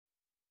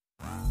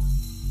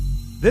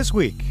This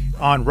week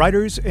on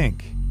Writers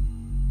Inc.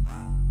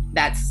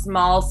 That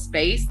small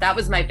space, that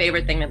was my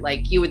favorite thing, that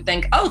like you would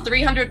think, oh,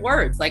 300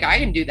 words, like I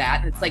can do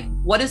that. And it's like,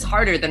 what is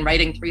harder than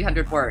writing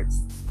 300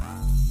 words?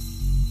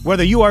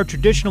 Whether you are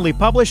traditionally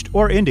published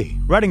or indie,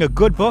 writing a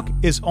good book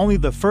is only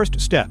the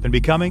first step in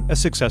becoming a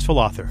successful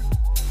author.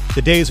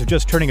 The days of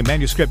just turning a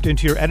manuscript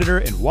into your editor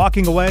and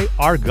walking away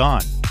are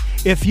gone.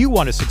 If you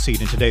want to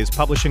succeed in today's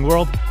publishing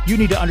world, you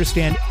need to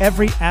understand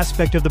every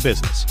aspect of the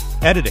business: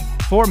 editing,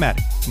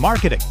 formatting,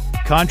 marketing,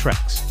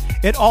 contracts.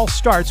 It all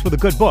starts with a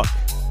good book.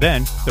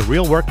 Then the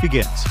real work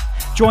begins.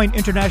 Join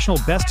international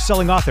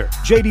best-selling author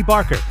J.D.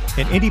 Barker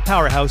and indie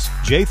powerhouse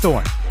Jay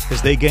Thorne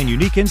as they gain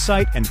unique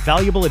insight and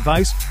valuable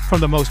advice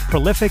from the most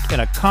prolific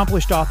and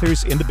accomplished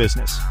authors in the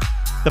business.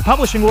 The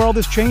publishing world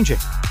is changing,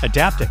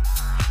 adapting.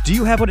 Do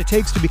you have what it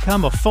takes to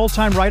become a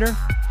full-time writer?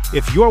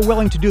 If you're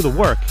willing to do the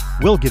work,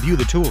 we'll give you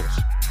the tools.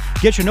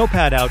 Get your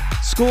notepad out.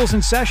 School's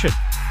in session.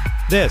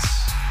 This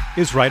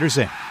is Writers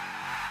Inc.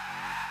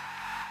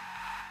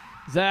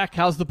 Zach,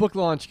 how's the book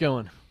launch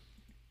going?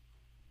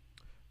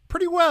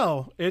 Pretty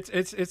well.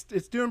 It's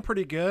doing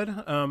pretty good.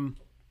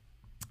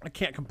 I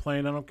can't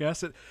complain. I don't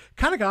guess it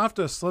kind of got off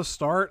to a slow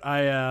start.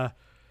 But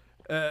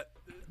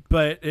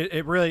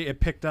it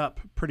picked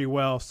up pretty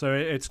well. So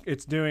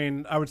it's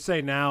doing, I would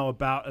say now,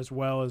 about as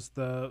well as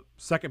the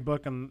second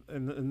book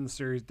in the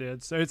series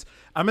did. So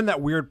I'm in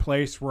that weird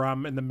place where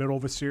I'm in the middle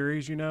of a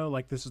series.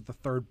 Like this is the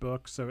third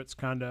book, so it's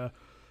kind of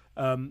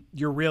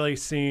you're really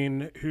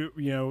seeing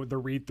the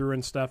read through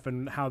and stuff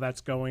and how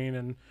that's going.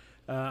 And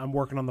I'm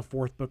working on the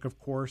fourth book, of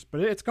course,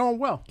 but it's going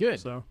well. Good.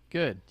 So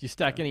good. Do you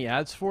stack any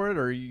ads for it,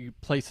 or are you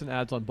placing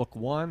ads on book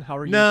one? How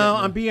are you? No,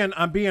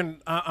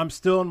 I'm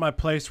still in my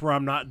place where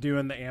I'm not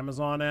doing the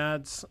Amazon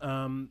ads.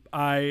 I'm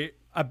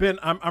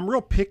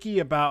real picky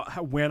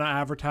about when I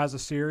advertise a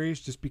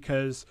series, just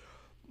because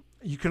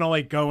you can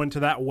only go into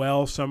that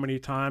well so many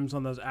times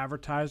on those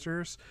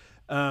advertisers.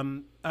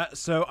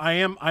 So I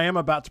am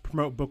about to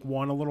promote book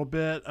one a little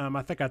bit.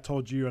 I think I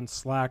told you in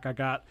Slack I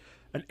got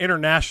an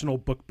international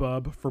book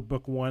bub for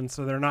book one,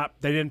 so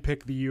they didn't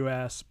pick the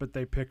US, but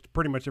they picked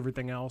pretty much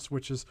everything else,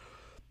 which is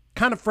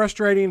kind of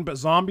frustrating. But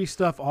zombie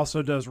stuff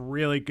also does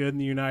really good in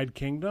the United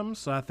Kingdom,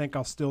 so I think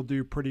I'll still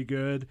do pretty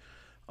good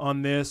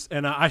on this.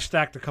 And I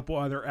stacked a couple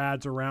other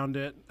ads around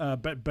it,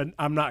 but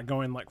I'm not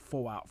going like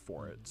full out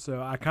for it.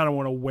 So I kind of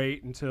want to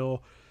wait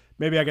until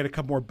maybe I get a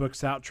couple more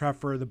books out, try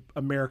for the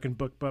American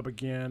book bub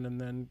again,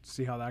 and then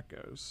see how that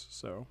goes.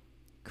 So.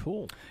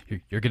 Cool.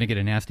 You're going to get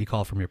a nasty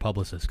call from your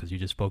publicist because you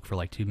just spoke for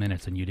like 2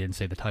 minutes and you didn't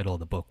say the title of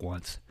the book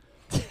once.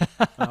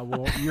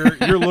 Well,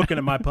 you're looking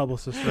at my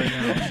publicist right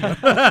now.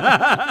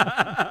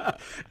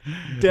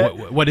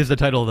 So. What is the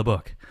title of the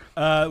book?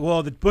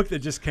 Well, the book that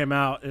just came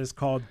out is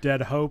called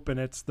Dead Hope,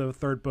 and it's the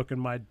third book in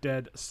my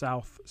Dead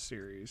South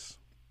series.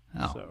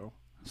 Oh.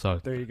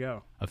 So there you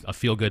go. A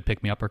feel-good,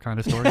 pick-me-upper kind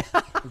of story?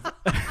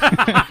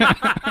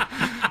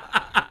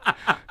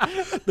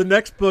 The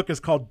next book is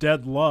called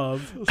Dead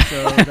Love,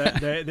 so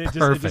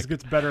it just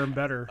gets better and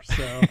better.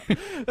 So,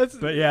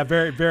 but yeah,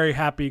 very very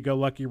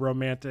happy-go-lucky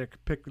romantic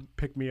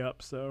pick me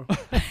up. So,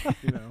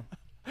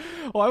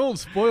 Well, I won't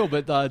spoil,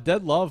 but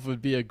Dead Love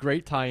would be a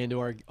great tie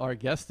into our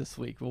guest this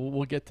week.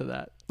 We'll get to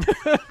that.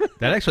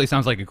 That actually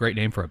sounds like a great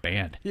name for a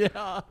band.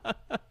 Yeah,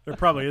 there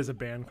probably is a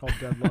band called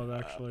Dead Love.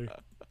 Actually,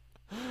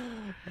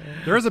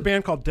 there is a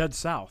band called Dead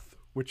South,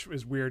 which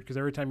is weird because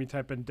every time you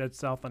type in Dead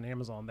South on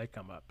Amazon, they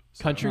come up.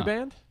 So. Country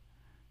band.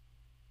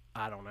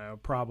 I don't know,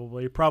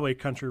 probably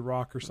country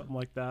rock or something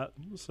like that.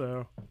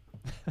 So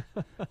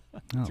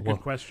it's a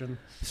good question.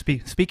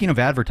 Speaking of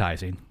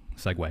advertising,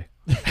 segue.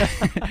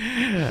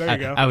 There you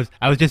go.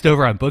 I was just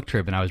over on Book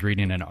Trip and I was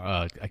reading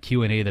a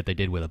Q&A that they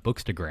did with a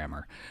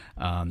Bookstagrammer,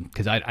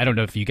 because I don't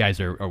know if you guys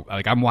are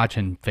like, I'm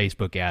watching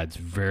Facebook ads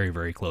very,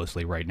 very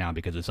closely right now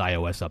because this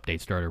iOS update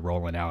started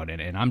rolling out,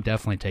 and I'm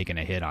definitely taking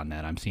a hit on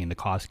that. I'm seeing the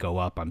cost go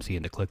up. I'm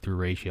seeing the click-through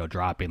ratio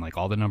dropping. Like,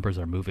 all the numbers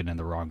are moving in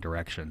the wrong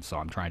direction, so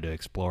I'm trying to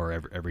explore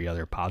every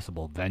other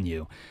possible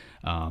venue.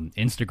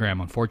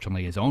 Instagram,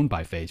 unfortunately, is owned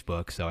by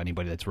Facebook, so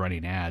anybody that's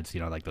running ads,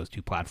 like those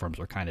two platforms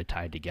are kind of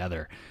tied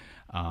together.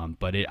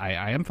 But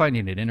I am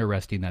finding it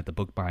interesting that the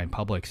book buying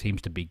public seems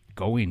to be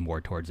going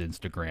more towards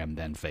Instagram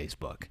than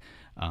Facebook.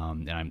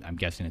 And I'm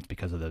guessing it's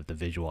because of the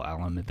visual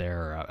element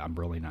there. I'm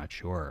really not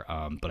sure.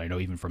 But I know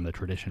even from the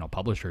traditional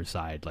publisher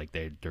side, like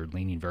they're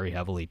leaning very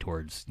heavily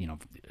towards,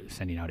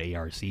 sending out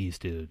ARCs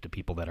to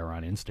people that are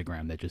on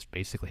Instagram that just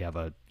basically have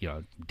a,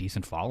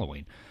 decent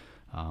following.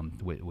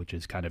 Which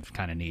is kind of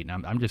neat.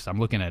 And I'm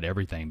looking at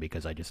everything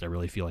because I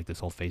really feel like this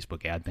whole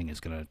Facebook ad thing is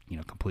going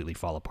to completely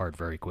fall apart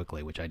very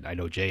quickly, which I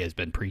know Jay has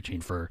been preaching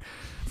for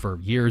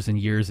years and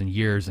years and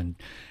years, and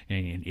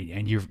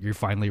you're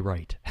finally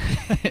right.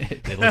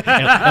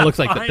 it looks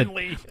like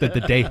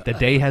the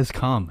day has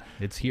come.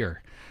 It's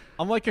here.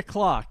 I'm like a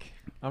clock.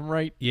 I'm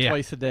right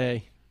twice a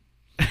day.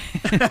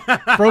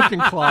 Broken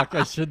clock,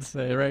 I should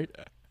say, right?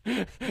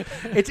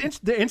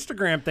 The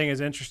Instagram thing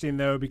is interesting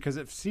though, because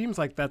it seems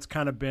like that's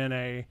kind of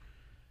been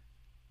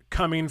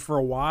coming for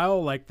a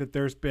while, like that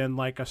there's been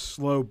like a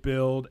slow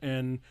build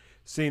in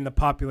seeing the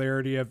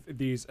popularity of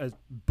these as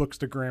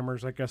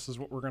bookstagrammers, I guess is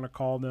what we're going to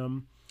call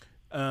them.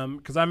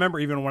 Because I remember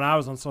even when I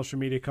was on social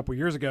media a couple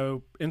years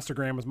ago,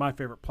 Instagram was my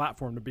favorite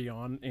platform to be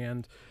on.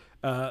 And,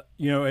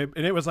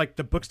 it was like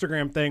the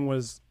bookstagram thing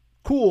was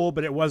cool,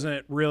 but it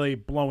wasn't really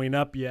blowing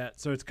up yet.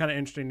 So it's kind of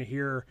interesting to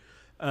hear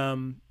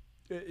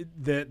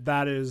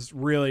that is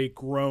really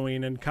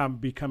growing and kind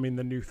of becoming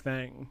the new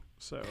thing.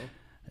 So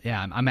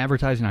yeah, I'm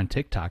advertising on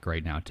TikTok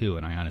right now too,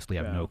 and I honestly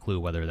have no clue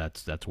whether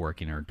that's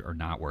working or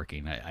not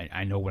working.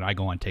 I know when I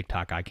go on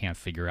TikTok, I can't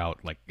figure out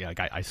like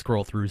I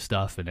scroll through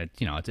stuff, and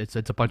it's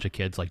a bunch of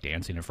kids like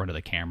dancing in front of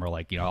the camera,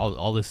 like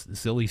all this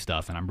silly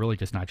stuff, and I'm really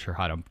just not sure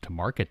how to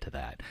market to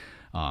that.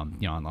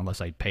 Unless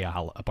I pay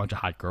a bunch of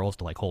hot girls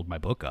to like hold my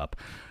book up,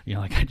 I'm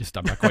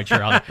not quite sure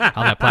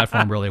how that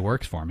platform really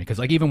works for me. Because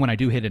like even when I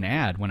do hit an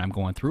ad when I'm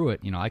going through it,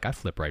 I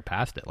flip right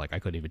past it. Like I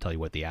couldn't even tell you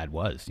what the ad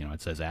was.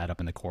 It says ad up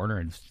in the corner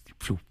and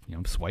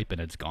swipe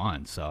and it's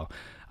gone. So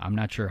I'm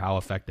not sure how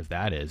effective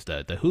that is.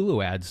 The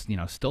Hulu ads,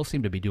 still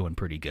seem to be doing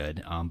pretty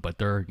good. But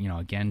they're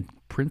again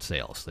print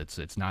sales.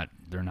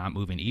 They're not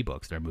moving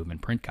ebooks. They're moving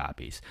print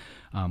copies,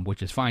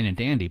 which is fine and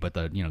dandy. But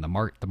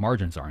the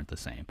margins aren't the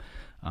same.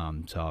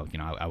 So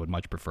I would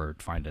much prefer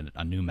to find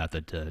a new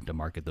method to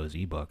market those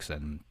ebooks,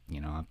 and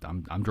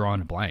I'm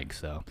drawing a blank.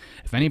 So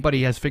if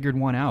anybody has figured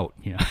one out,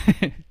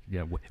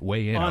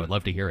 weigh in. I would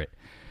love to hear it.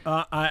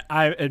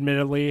 I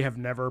admittedly have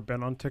never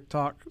been on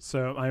TikTok,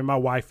 so my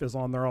wife is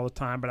on there all the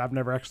time, but I've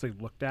never actually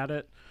looked at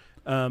it.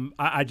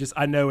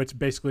 I know it's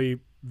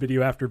basically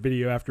video after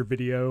video after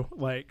video.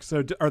 Like,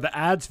 so are the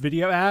ads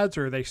video ads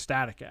or are they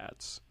static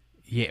ads?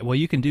 Yeah, well,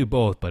 you can do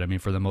both, but I mean,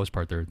 for the most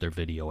part, they're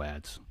video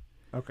ads.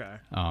 Okay.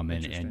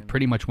 And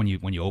pretty much when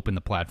you open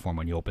the platform,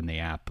 when you open the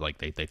app, like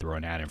they throw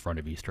an ad in front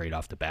of you straight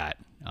off the bat.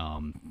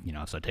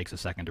 So it takes a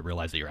second to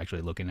realize that you're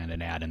actually looking at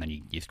an ad, and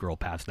then you scroll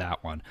past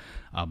that one.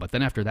 But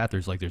then after that,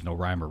 there's no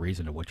rhyme or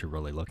reason to what you're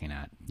really looking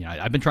at.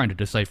 I've been trying to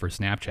decipher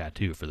Snapchat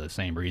too for the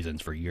same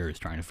reasons for years,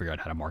 trying to figure out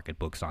how to market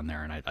books on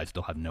there, and I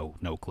still have no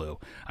clue.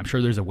 I'm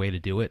sure there's a way to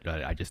do it.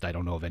 I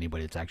don't know of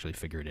anybody that's actually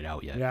figured it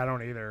out yet. Yeah, I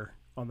don't either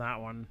on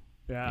that one.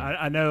 Yeah.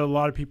 I know a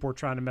lot of people are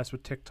trying to mess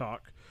with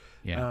TikTok.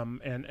 Yeah.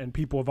 And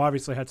people have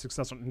obviously had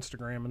success on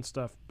Instagram and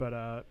stuff, but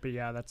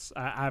yeah,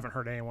 I haven't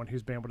heard anyone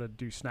who's been able to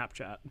do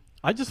Snapchat.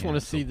 I just want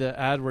to see the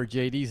ad where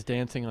JD's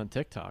dancing on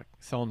TikTok,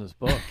 selling his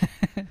book.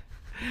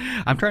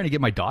 I'm trying to get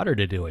my daughter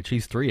to do it.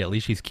 She's 3. At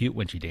least she's cute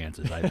when she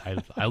dances.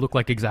 I look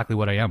like exactly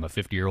what I am, a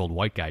 50-year-old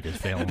white guy just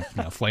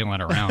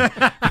flailing around.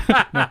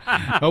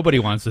 Nobody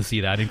wants to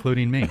see that,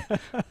 including me.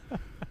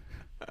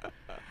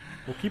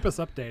 Well, keep us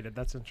updated.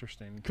 That's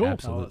interesting. Cool.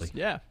 Absolutely.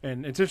 Yeah.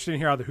 And it's interesting to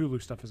hear how the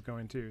Hulu stuff is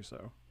going too.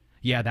 So.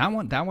 Yeah, that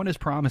one is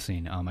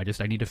promising. I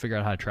need to figure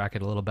out how to track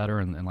it a little better,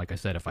 and like I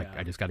said,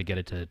 I just got to get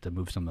it to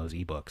move some of those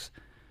ebooks.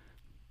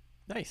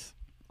 Nice.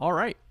 All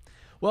right.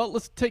 Well,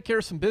 let's take care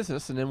of some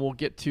business, and then we'll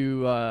get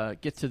to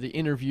the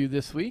interview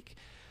this week.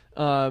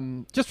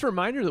 Just a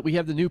reminder that we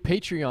have the new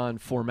Patreon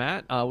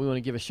format. We want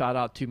to give a shout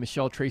out to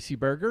Michelle Tracy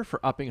Berger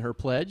for upping her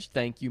pledge.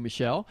 Thank you,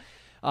 Michelle.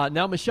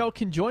 Now Michelle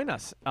can join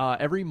us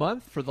every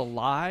month for the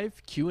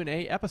live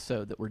Q&A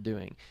episode that we're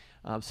doing.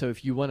 So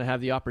if you want to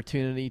have the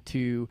opportunity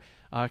to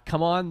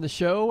come on the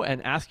show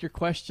and ask your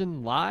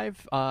question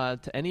live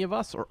to any of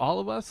us or all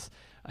of us,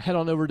 head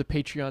on over to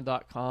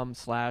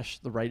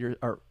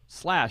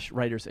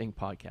patreon.com/Writers Inc.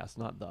 podcast,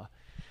 not the.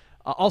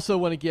 I also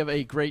want to give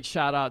a great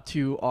shout out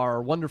to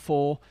our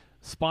wonderful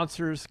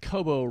sponsors,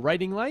 Kobo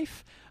Writing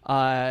Life.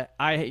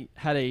 I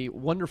had a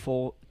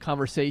wonderful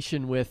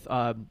conversation with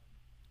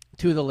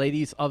two of the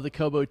ladies of the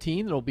Kobo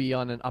team that'll be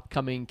on an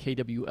upcoming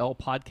KWL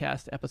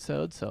podcast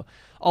episode. So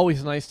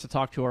always nice to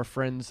talk to our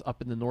friends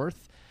up in the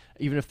north,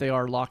 even if they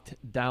are locked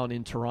down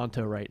in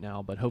Toronto right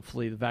now. But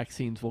hopefully the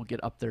vaccines will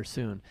get up there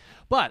soon.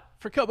 But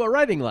for Kobo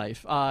Writing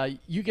Life,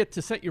 you get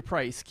to set your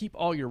price, keep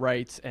all your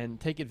rights, and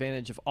take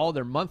advantage of all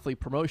their monthly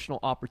promotional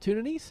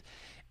opportunities.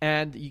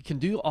 And you can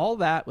do all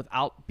that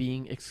without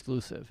being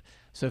exclusive.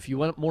 So if you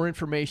want more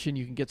information,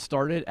 you can get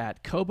started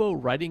at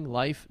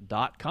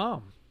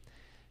KoboWritingLife.com.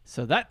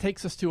 So that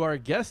takes us to our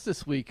guest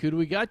this week. Who do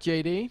we got,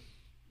 JD?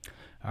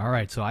 All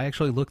right, so I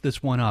actually looked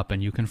this one up,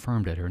 and you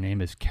confirmed it. Her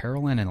name is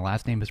Carolyn, and the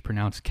last name is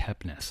pronounced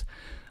Kepnes.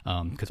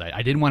 Because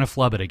I didn't want to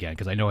flub it again,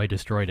 because I know I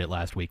destroyed it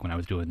last week when I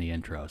was doing the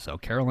intro. So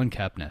Carolyn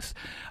Kepnes.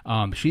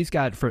 She's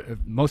got,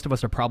 most of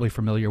us are probably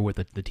familiar with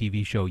the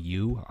TV show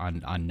You on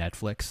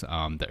Netflix.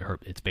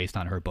 It's based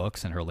on her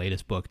books, and her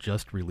latest book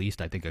just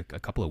released, I think, a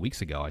couple of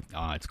weeks ago.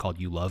 It's called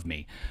You Love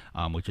Me,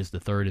 which is the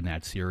third in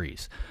that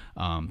series.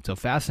 So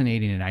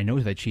fascinating, and I know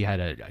that she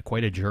had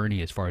quite a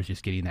journey as far as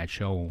just getting that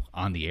show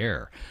on the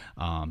air.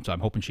 So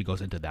I'm hoping she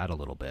goes into that a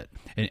little bit.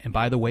 And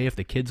by the way, if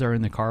the kids are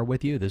in the car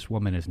with you, this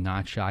woman is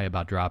not shy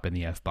about dropping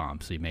the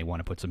F-bomb, so you may want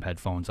to put some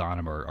headphones on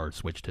them or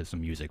switch to some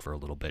music for a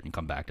little bit and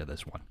come back to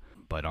this one.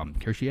 But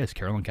here she is,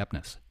 Carolyn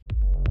Kepnes.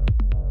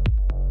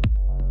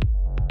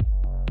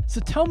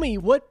 So tell me,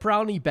 what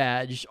brownie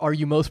badge are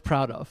you most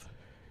proud of?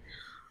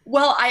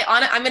 Well,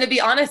 I'm going to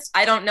be honest.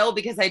 I don't know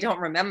because I don't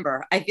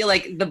remember. I feel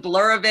like the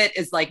blur of it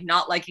is like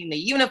not liking the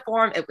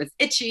uniform. It was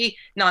itchy,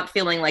 not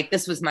feeling like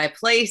this was my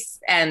place.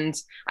 And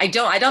I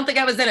don't think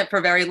I was in it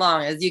for very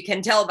long, as you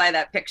can tell by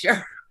that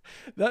picture.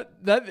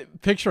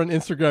 That picture on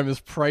Instagram is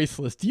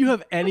priceless. Do you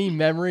have any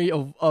memory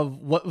of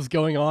what was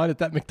going on at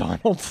that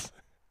McDonald's?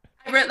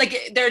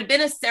 Like there had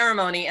been a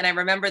ceremony and I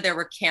remember there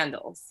were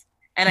candles.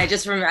 And I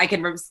just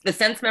remember, the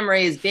sense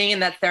memory is being in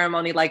that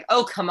ceremony, like,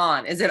 oh, come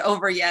on, is it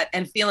over yet?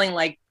 And feeling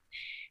like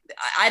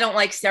I don't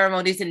like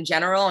ceremonies in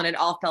general. And it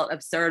all felt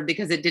absurd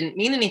because it didn't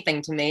mean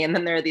anything to me. And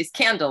then there are these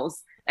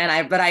candles.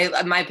 And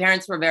my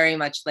parents were very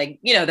much like,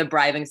 the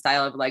bribing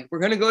style of like, we're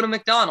going to go to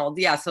McDonald's.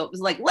 Yeah. So it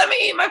was like, let me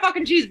eat my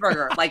fucking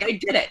cheeseburger. Like I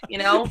did it.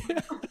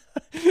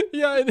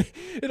 Yeah,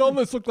 it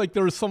almost looked like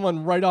there was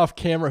someone right off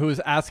camera who was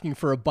asking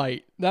for a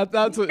bite.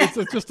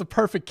 It's just a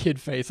perfect kid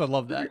face. I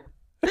love that.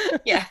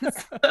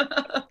 Yes.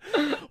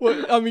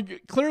 Well, I mean,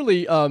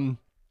 clearly,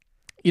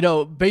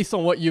 based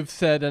on what you've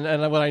said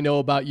and what I know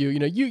about you,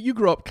 you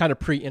grew up kind of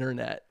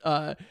pre-internet.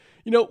 What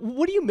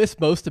do you miss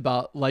most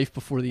about life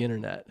before the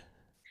internet?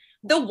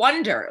 The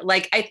wonder.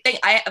 Like, I think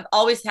I have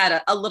always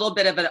had a little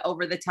bit of an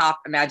over the top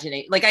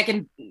imagination. Like I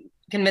can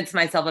convince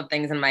myself of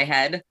things in my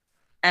head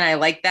and I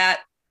like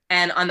that.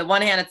 And on the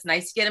one hand, it's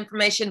nice to get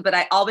information, but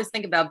I always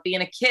think about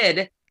being a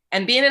kid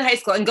and being in high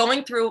school and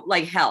going through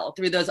like hell,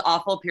 through those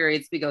awful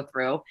periods we go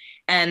through.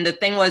 And the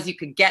thing was, you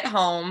could get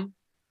home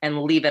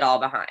and leave it all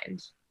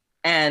behind.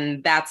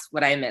 And that's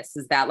what I miss,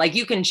 is that like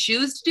you can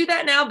choose to do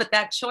that now, but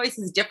that choice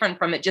is different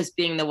from it just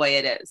being the way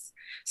it is.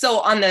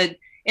 So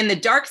in the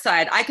dark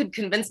side, I could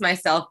convince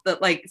myself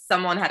that like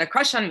someone had a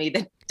crush on me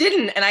that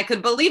didn't, and I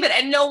could believe it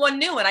and no one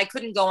knew, and I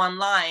couldn't go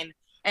online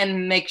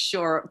and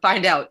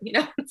find out,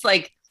 it's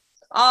like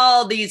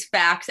all these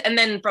facts. And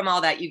then from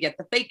all that, you get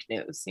the fake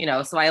news,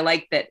 so I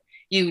like that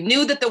you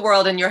knew that the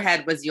world in your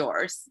head was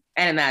yours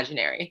and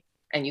imaginary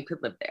and you could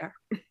live there.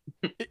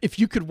 If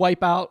you could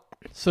wipe out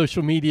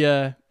social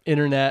media,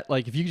 internet,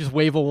 like if you just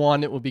wave a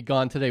wand, it would be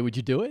gone today. Would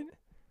you do it?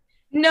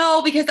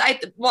 No, because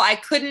I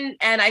couldn't.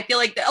 And I feel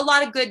like a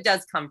lot of good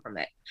does come from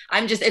it.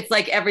 It's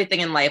like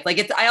everything in life.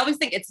 Like I always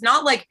think it's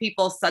not like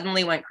people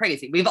suddenly went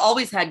crazy. We've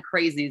always had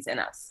crazies in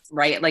us,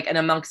 right? Like, and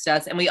amongst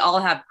us, and we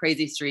all have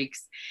crazy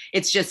streaks.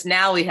 It's just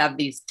now we have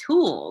these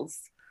tools.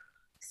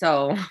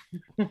 So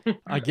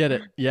I get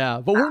it.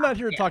 Yeah. But we're not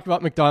here to talk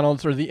about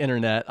McDonald's or the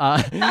internet.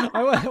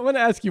 I want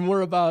to ask you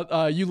more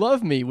about You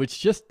Love Me,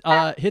 which just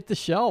hit the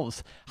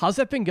shelves. How's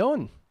that been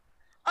going?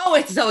 Oh,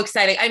 it's so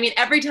exciting. I mean,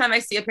 every time I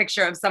see a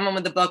picture of someone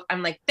with the book,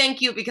 I'm like,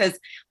 thank you, because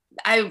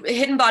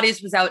Hidden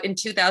Bodies was out in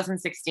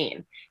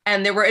 2016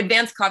 and there were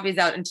advanced copies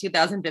out in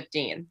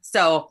 2015.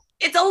 So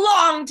it's a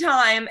long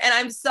time and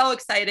I'm so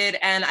excited.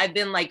 And I've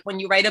been like,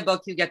 when you write a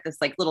book, you get this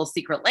like little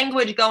secret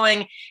language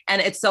going.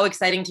 And it's so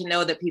exciting to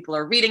know that people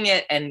are reading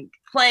it and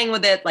playing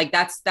with it. Like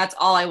that's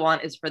all I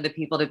want, is for the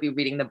people to be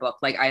reading the book.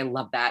 Like, I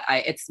love that.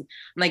 I'm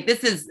like,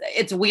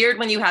 it's weird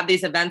when you have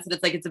these events and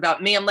it's like, it's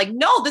about me. I'm like,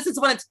 no, this is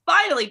when it's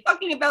finally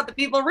fucking about the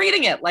people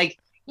reading it. Like,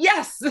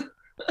 yes.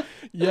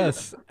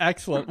 Yes.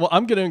 Excellent. Well,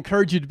 I'm going to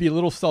encourage you to be a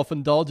little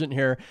self-indulgent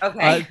here.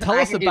 Okay. Tell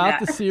us about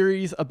the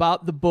series,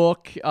 about the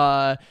book.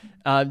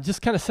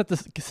 Just kind of set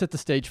the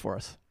stage for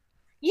us.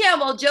 Yeah.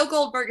 Well, Joe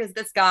Goldberg is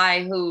this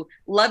guy who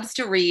loves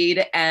to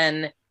read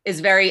and is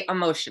very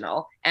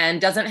emotional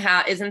and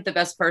isn't the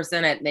best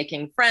person at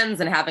making friends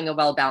and having a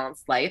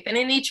well-balanced life. And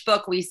in each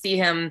book, we see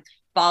him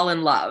fall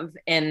in love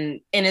in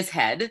his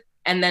head,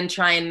 and then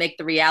try and make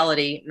the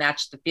reality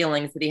match the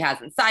feelings that he has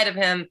inside of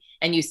him.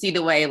 And you see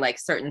the way like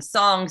certain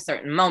songs,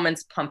 certain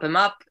moments pump him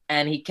up,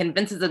 and he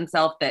convinces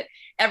himself that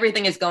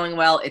everything is going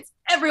well. It's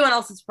everyone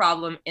else's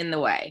problem in the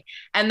way.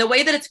 And the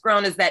way that it's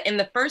grown is that in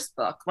the first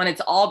book, when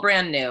it's all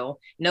brand new,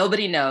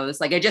 nobody knows.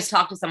 Like, I just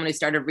talked to someone who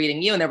started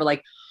reading you and they were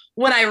like,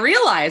 when I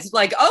realized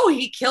like, oh,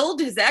 he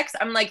killed his ex,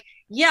 I'm like,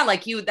 yeah,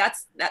 like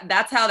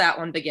that's how that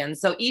one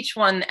begins. So each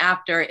one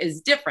after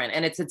is different,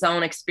 and it's its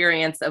own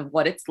experience of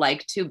what it's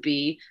like to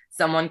be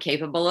someone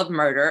capable of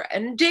murder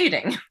and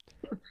dating.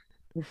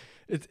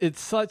 It's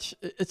such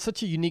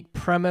a unique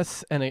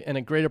premise and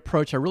a great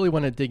approach. I really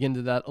want to dig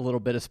into that a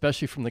little bit,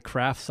 especially from the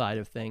craft side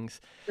of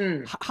things.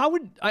 How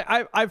would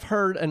I've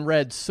heard and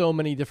read so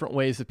many different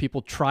ways that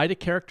people try to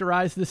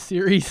characterize this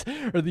series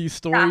or these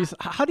stories.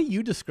 Yeah. How do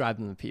you describe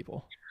them to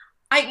people?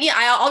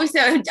 I always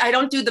say I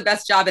don't do the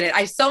best job at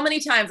it. So many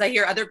times I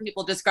hear other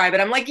people describe it.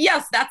 I'm like,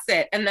 yes, that's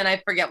it. And then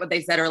I forget what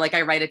they said, or like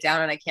I write it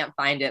down and I can't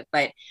find it.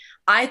 But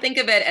I think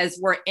of it as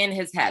we're in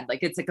his head. Like,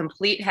 it's a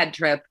complete head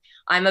trip.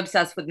 I'm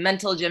obsessed with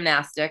mental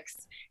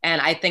gymnastics. And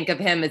I think of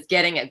him as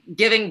getting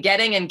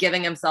and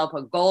giving himself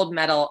a gold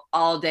medal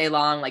all day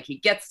long. Like, he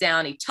gets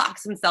down, he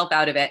talks himself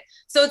out of it.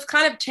 So it's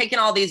kind of taken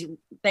all these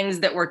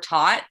things that we're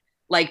taught,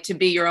 like to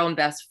be your own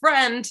best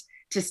friend,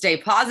 to stay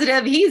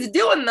positive. He's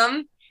doing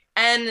them.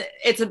 And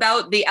it's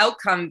about the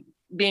outcome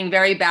being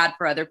very bad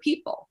for other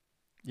people.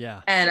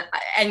 Yeah.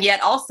 And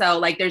yet also,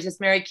 like, there's this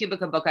Mary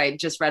Kubica book I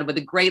just read with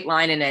a great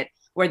line in it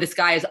where this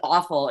guy is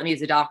awful and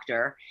he's a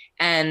doctor.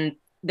 And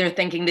they're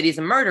thinking that he's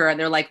a murderer, and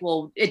they're like,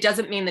 well, it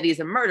doesn't mean that he's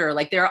a murderer.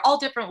 Like, there are all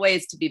different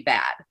ways to be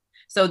bad.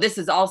 So this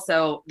is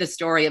also the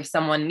story of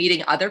someone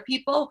meeting other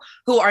people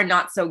who are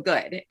not so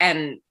good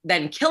and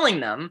then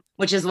killing them,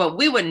 which is what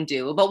we wouldn't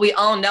do. But we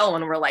all know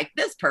when we're like,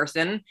 this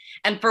person.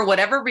 And for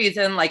whatever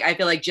reason, like, I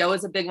feel like Joe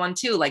is a big one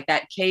too. Like,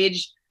 that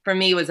Cage for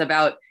me was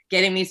about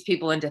getting these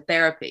people into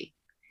therapy.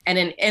 And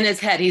in his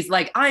head, he's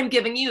like, I'm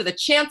giving you the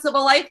chance of a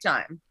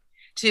lifetime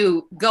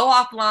to go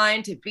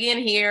offline, to be in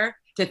here,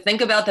 to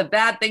think about the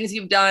bad things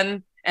you've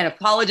done and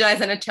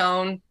apologize and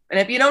atone. And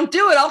if you don't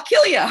do it, I'll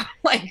kill you.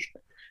 Like,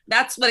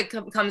 that's what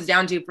it comes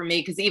down to for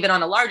me, because even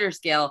on a larger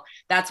scale,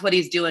 that's what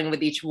he's doing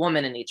with each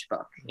woman in each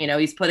book. You know,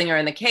 he's putting her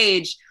in the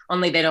cage,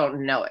 only they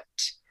don't know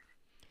it.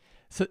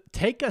 So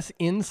take us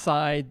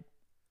inside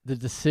the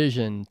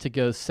decision to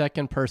go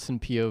second person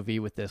POV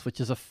with this, which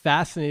is a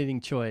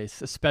fascinating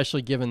choice,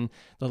 especially given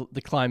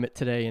the climate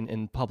today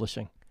in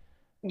publishing.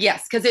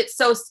 Yes, because it's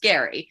so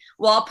scary.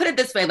 Well, I'll put it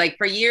this way. Like,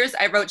 for years,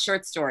 I wrote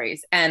short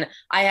stories, and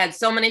I had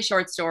so many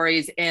short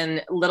stories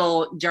in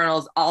little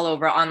journals all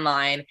over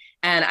online,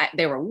 and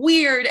they were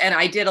weird. And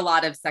I did a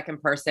lot of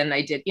second person.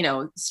 I did,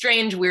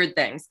 strange, weird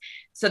things.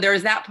 So there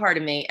was that part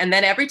of me. And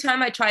then every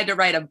time I tried to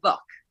write a book,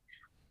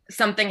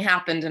 something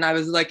happened, and I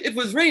was like, it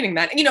was raining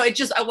that,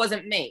 I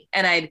wasn't me.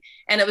 And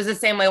it was the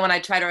same way when I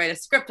try to write a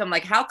script. I'm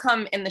like, how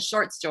come in the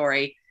short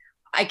story,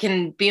 I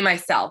can be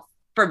myself,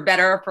 for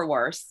better or for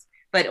worse?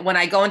 But when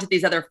I go into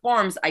these other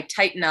forms, I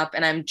tighten up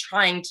and I'm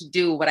trying to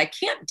do what I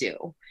can't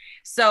do.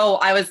 So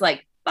I was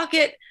like, fuck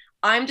it.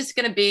 I'm just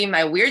going to be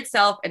my weird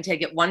self and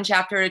take it one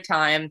chapter at a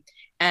time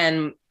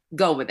and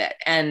go with it.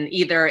 And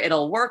either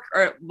it'll work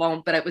or it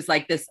won't. But it was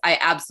like this, I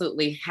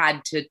absolutely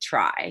had to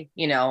try,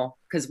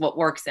 because what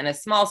works in a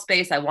small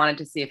space, I wanted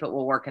to see if it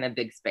will work in a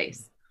big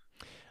space.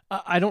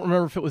 I don't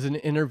remember if it was an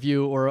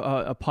interview or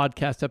a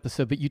podcast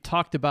episode, but you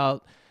talked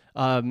about,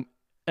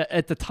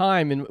 at the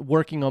time in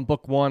working on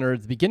book one, or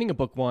at the beginning of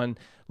book one,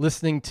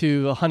 listening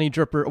to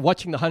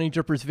watching the Honey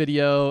Drippers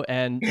video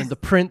and the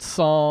Prince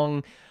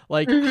song,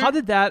 like, how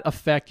did that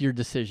affect your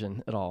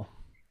decision at all?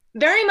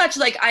 Very much.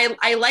 Like,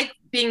 I like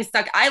being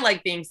stuck. I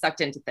like being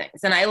sucked into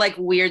things, and I like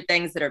weird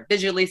things that are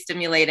visually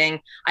stimulating.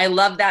 I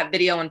love that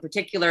video in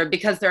particular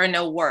because there are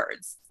no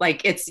words.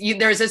 Like,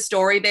 there's a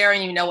story there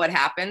and you know what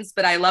happens,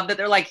 but I love that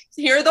they're like,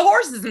 here are the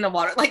horses in the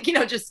water. Like,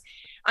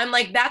 I'm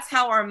like, that's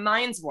how our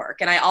minds work.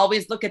 And I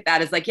always look at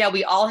that as like, yeah,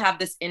 we all have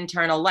this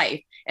internal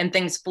life and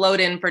things float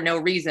in for no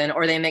reason,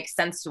 or they make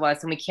sense to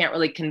us and we can't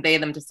really convey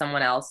them to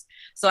someone else.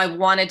 So I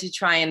wanted to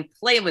try and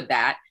play with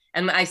that.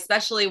 And I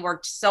especially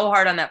worked so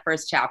hard on that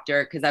first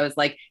chapter because I was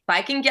like, if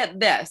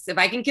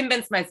I can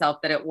convince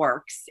myself that it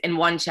works in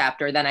one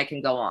chapter, then I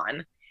can go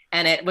on.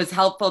 And it was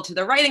helpful to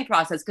the writing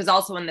process because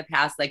also in the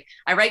past, like,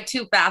 I write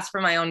too fast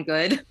for my own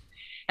good.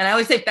 And I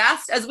always say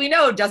fast, as we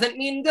know, doesn't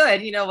mean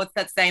good. What's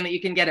that saying that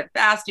you can get it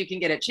fast, you can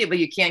get it cheap, but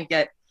you can't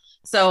get.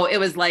 So it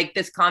was like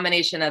this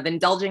combination of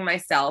indulging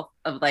myself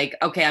of like,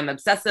 okay, I'm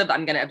obsessive.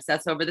 I'm going to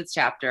obsess over this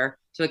chapter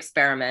to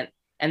experiment.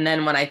 And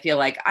then when I feel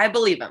like I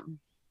believe him,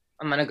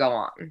 I'm going to go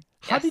on.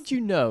 How did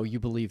you know you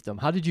believed them?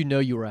 How did you know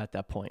you were at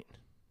that point?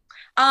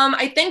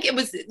 I think it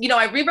was,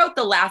 I rewrote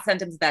the last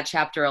sentence of that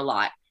chapter a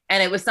lot.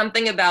 And it was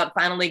something about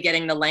finally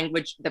getting the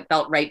language that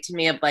felt right to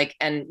me of like,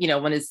 and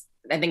when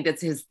I think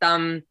that's his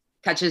thumb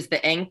touches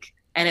the ink,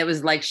 and it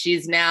was like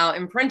she's now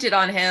imprinted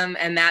on him,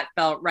 and that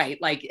felt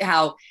right. Like,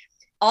 how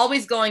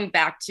always going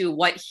back to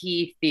what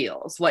he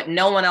feels, what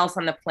no one else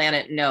on the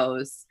planet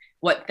knows,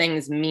 what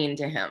things mean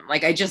to him.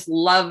 Like, I just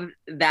love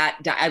that.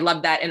 I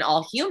love that in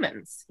all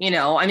humans, and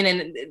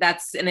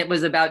it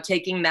was about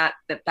taking that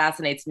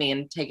fascinates me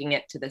and taking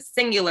it to the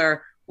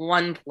singular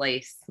one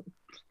place.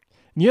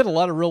 You had a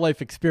lot of real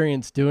life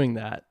experience doing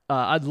that.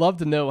 I'd love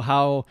to know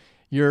how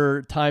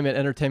your time at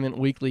Entertainment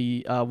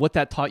Weekly, what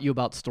that taught you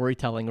about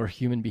storytelling or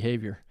human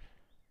behavior.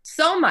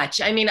 So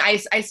much. I mean, I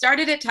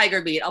started at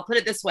Tiger Beat. I'll put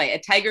it this way.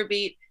 At Tiger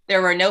Beat,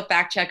 there were no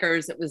fact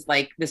checkers. It was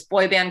like this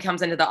boy band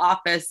comes into the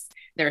office.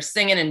 They're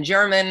singing in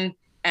German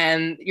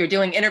and you're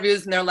doing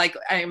interviews. And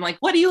I'm like,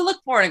 what do you look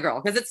for in a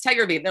girl? Because it's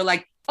Tiger Beat. And they're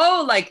like,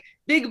 oh, like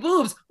big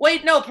boobs.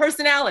 Wait, no,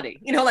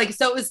 personality.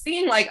 So it was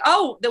seeing like,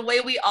 oh, the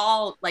way we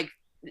all like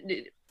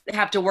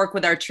have to work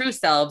with our true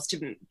selves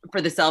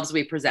for the selves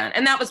we present.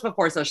 And that was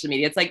before social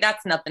media. It's like,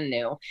 that's nothing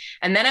new.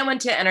 And then I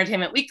went to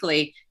Entertainment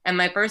Weekly, and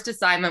my first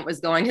assignment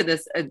was going to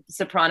this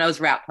Sopranos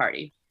rap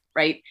party,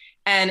 right?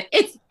 And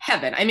it's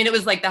heaven. I mean, it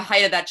was like the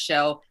height of that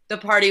show. The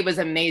party was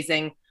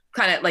amazing,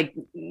 kind of like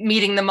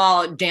meeting them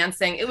all,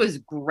 dancing. It was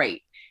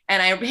great.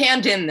 And I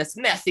hand in this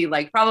messy,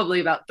 like probably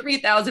about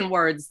 3,000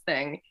 words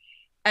thing.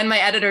 And my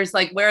editor's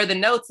like, where are the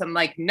notes? I'm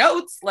like,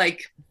 notes?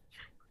 Like,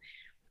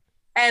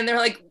 and they're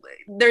like,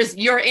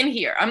 you're in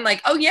here. I'm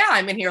like, oh yeah,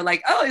 I'm in here.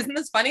 Like, oh, isn't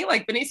this funny?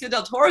 Like Benicio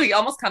del Toro, he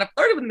almost kind of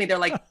flirted with me. They're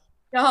like,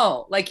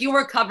 no, like you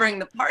were covering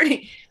the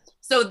party.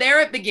 So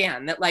there it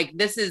began that like,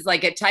 this is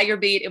like at Tiger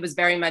Beat. It was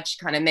very much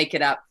kind of make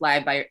it up,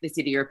 fly by the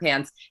seat of your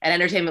pants. At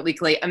Entertainment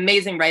Weekly,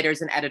 amazing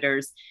writers and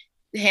editors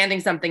handing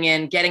something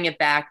in, getting it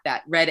back,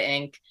 that red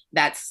ink,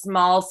 that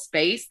small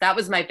space. That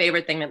was my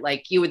favorite thing, that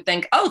like, you would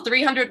think, oh,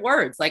 300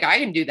 words, like I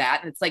can do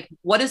that. And it's like,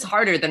 what is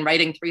harder than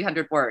writing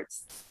 300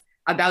 words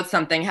about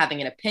something,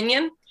 having an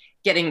opinion,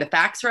 getting the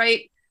facts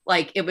right?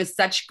 Like, it was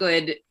such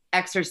good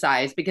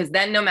exercise, because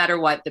then no matter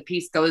what, the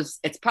piece goes,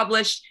 it's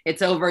published,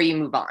 it's over, you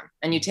move on,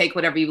 and you take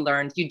whatever you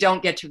learned. You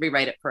don't get to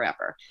rewrite it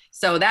forever.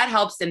 So that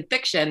helps in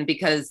fiction,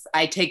 because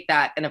I take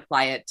that and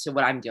apply it to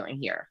what I'm doing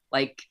here.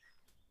 Like,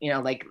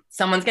 like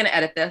someone's going to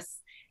edit this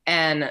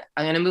and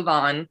I'm going to move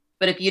on.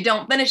 But if you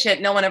don't finish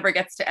it, no one ever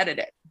gets to edit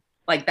it,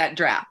 like that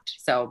draft.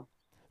 So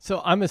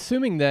I'm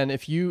assuming then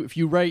if you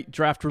write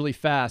draft really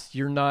fast,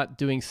 you're not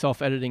doing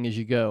self-editing as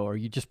you go, or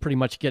you just pretty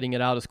much getting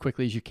it out as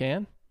quickly as you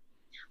can?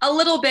 A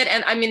little bit.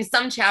 And I mean,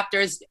 some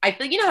chapters, I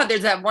feel, how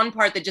there's that one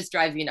part that just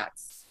drives you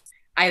nuts.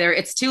 Either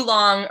it's too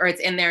long or it's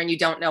in there and you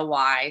don't know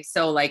why.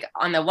 So like,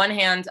 on the one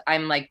hand,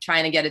 I'm like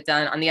trying to get it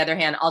done. On the other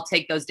hand, I'll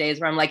take those days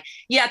where I'm like,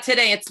 yeah,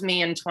 today it's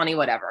me and 20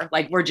 whatever.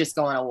 Like, we're just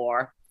going to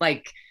war.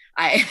 Like,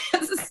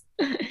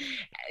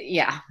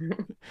 yeah.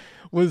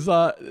 Was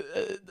I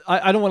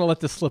don't want to let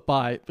this slip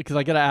by, because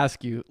I got to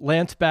ask you,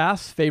 Lance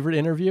Bass, favorite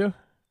interview?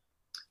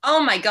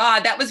 Oh my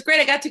God, that was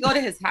great. I got to go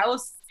to his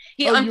house.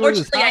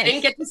 Unfortunately, I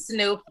didn't get to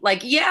snoop.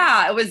 Like,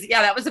 that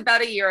was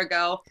about a year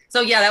ago.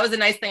 So yeah, that was a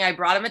nice thing. I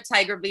brought him a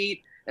Tiger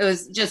Beat. It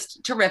was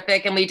just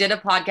terrific. And we did a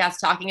podcast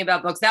talking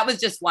about books. That was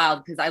just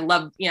wild, because I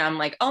loved, I'm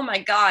like, oh my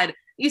God, I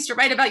used to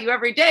write about you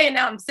every day, and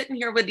now I'm sitting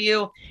here with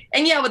you.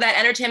 And yeah, with that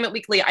Entertainment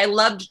Weekly, I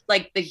loved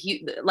like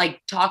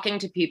talking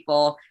to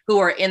people who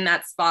are in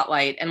that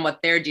spotlight and what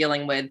they're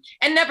dealing with.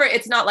 And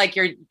it's not like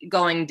you're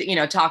going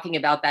to, talking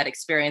about that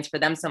experience for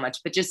them so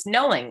much, but just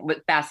knowing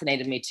what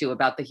fascinated me too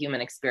about the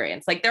human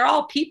experience. Like, they're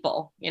all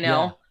people,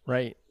 Yeah,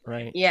 right.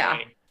 Yeah.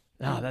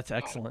 Oh, that's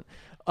excellent.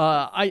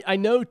 I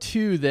know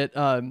too that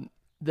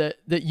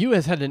that you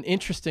has had an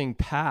interesting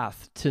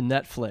path to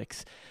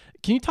Netflix.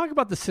 Can you talk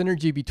about the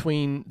synergy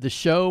between the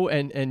show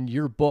and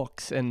your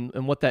books and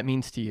what that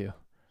means to you?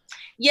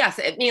 Yes.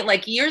 I mean,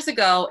 like, years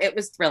ago, it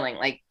was thrilling.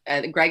 Like,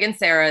 Greg and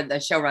Sarah, the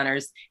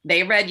showrunners,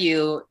 they read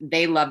you,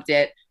 they loved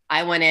it.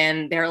 I went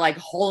in, they're like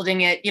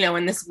holding it,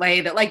 in this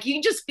way that like, you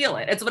can just feel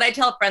it. It's what I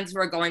tell friends who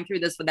are going through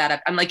this with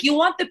that. I'm like, you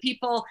want the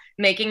people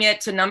making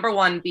it to, number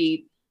one,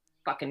 be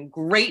fucking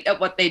great at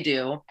what they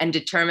do and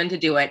determined to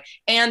do it,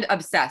 and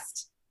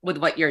obsessed with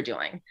what you're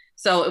doing.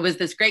 So it was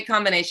this great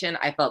combination.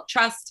 I felt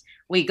trust.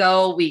 We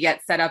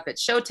get set up at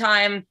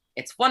Showtime.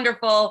 It's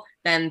wonderful.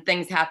 Then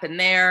things happen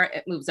there.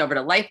 It moves over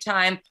to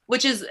Lifetime,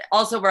 which is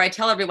also where I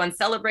tell everyone,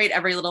 celebrate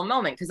every little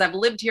moment. Because I've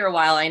lived here a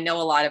while. I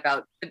know a lot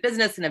about the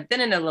business and have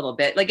been in a little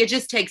bit. Like, it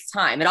just takes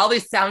time. It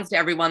always sounds to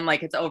everyone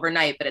like it's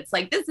overnight, but it's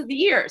like, this is the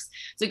years.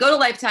 So go to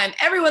Lifetime.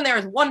 Everyone there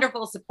is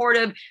wonderful,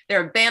 supportive.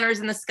 There are banners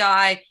in the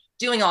sky,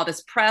 doing all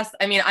this press.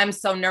 I mean, I'm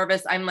so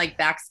nervous. I'm like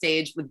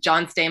backstage with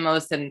John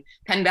Stamos and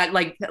Penn Bat,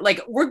 like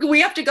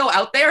we have to go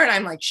out there, and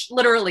I'm like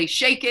literally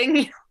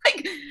shaking,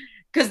 like,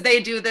 because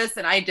they do this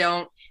and I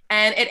don't.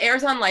 And it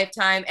airs on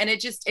Lifetime, and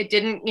it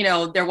didn't,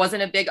 there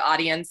wasn't a big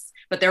audience,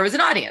 but there was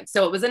an audience.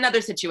 So it was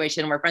another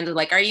situation where friends were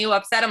like, are you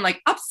upset? I'm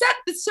like, upset?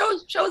 This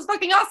show is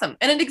fucking awesome,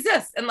 and it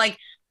exists. And like,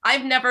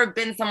 I've never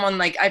been someone,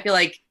 like, I feel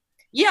like,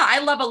 yeah, I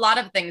love a lot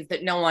of things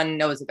that no one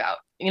knows about.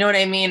 You know what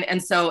I mean?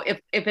 And so if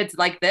it's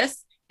like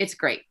this, it's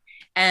great.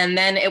 And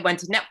then it went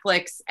to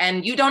Netflix,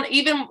 and you don't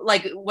even,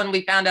 like, when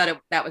we found out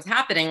that was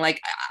happening, like,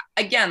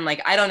 again,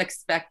 like, I don't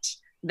expect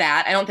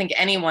that. I don't think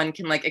anyone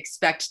can like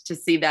expect to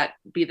see that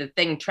be the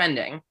thing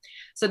trending.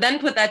 So then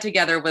put that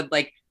together with,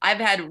 like, I've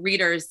had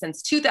readers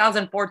since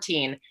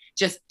 2014,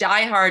 just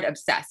diehard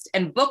obsessed.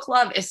 And book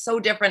love is so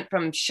different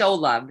from show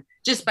love,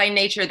 just by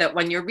nature, that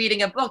when you're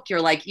reading a book,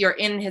 you're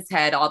in his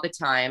head all the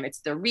time. It's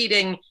the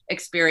reading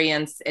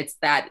experience. It's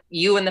that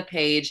you and the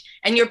page,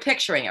 and you're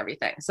picturing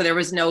everything. So there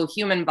was no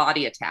human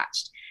body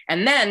attached.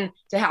 And then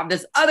to have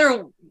this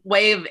other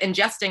way of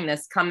ingesting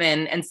this come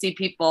in and see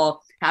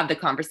people have the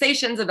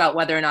conversations about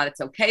whether or not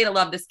it's okay to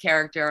love this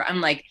character. I'm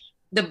like,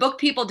 the book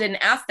people didn't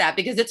ask that,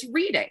 because it's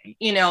reading,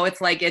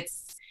 it's like,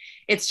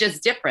 it's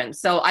just different.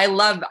 So I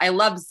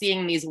love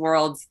seeing these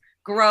worlds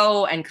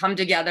grow and come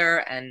together.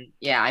 And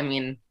yeah, I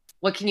mean,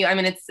 what can you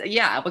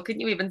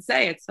even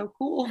say? It's so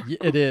cool.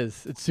 It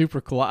is. It's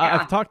super cool. Yeah.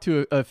 I've talked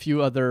to a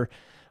few other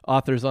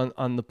authors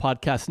on the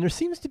podcast, and there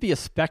seems to be a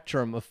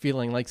spectrum of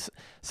feeling. Like,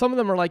 some of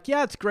them are like,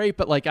 yeah, it's great,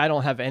 but like, I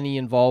don't have any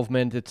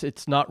involvement.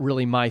 It's not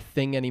really my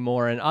thing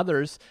anymore. And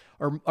others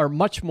are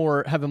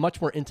have a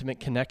much more intimate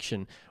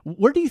connection.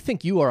 Where do you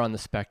think you are on the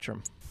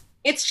spectrum?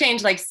 It's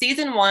changed. Like,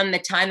 season 1, the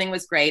timing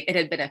was great. It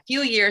had been a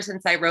few years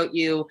since I wrote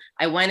you.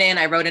 I went in,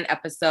 I wrote an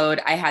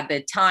episode. I had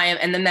the time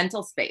and the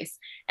mental space.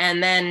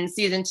 And then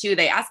season 2,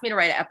 they asked me to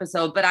write an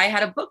episode, but I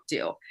had a book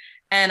due.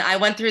 And I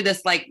went through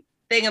this like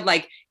thing of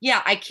like,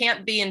 yeah, I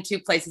can't be in 2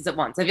 places at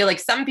once. I feel like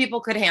some people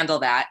could handle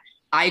that.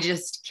 I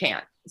just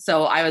can't.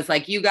 So I was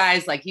like, you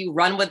guys, like, you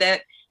run with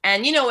it.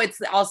 And, it's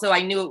also,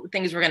 I knew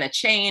things were going to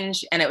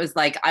change. And it was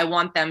like, I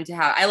want them to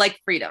I like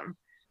freedom.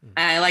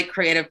 And I like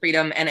creative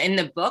freedom. And in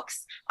the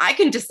books, I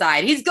can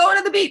decide he's going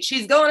to the beach.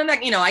 He's going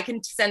to, I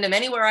can send him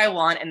anywhere I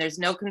want. And there's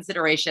no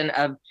consideration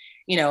of,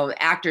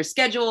 actor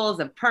schedules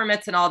and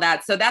permits and all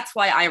that. So that's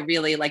why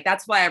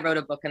that's why I wrote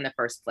a book in the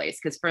first place.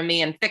 Because for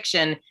me in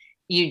fiction,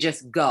 you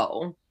just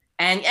go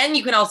and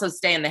you can also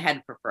stay in the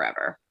head for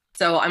forever.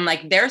 So I'm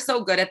like, they're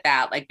so good at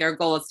that. Like their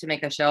goal is to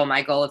make a show.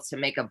 My goal is to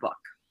make a book.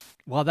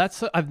 Well,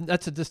 that's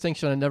a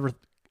distinction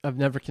I've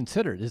never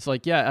considered. It's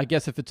like, yeah, I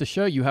guess if it's a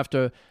show, you have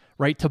to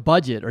write to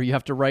budget or you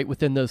have to write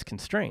within those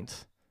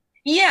constraints.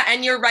 Yeah.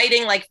 And you're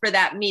writing like for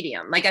that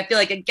medium. Like, I feel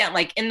like, again,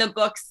 like in the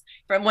books,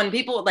 from when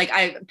people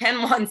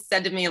Penn once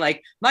said to me,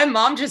 like, my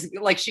mom just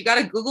like, she got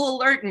a Google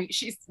alert and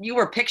you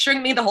were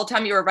picturing me the whole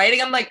time you were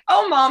writing. I'm like,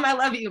 oh mom, I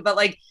love you. But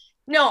like,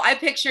 no, I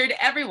pictured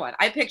everyone.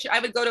 I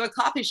would go to a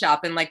coffee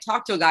shop and like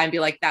talk to a guy and be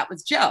like, that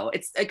was Joe.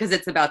 It's because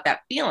it's about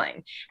that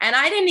feeling. And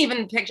I didn't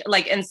even picture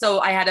and so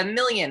I had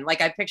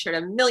I pictured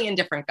a million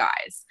different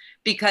guys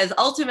because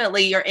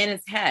ultimately you're in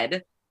his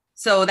head.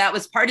 So that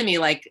was part of me.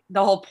 Like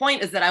the whole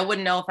point is that I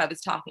wouldn't know if I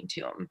was talking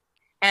to him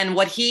and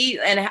what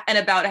and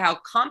about how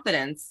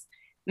confidence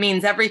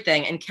means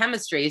everything in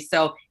chemistry.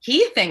 So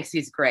he thinks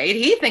he's great.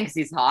 He thinks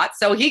he's hot.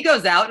 So he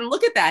goes out and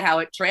look at that, how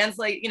it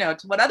translates,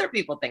 to what other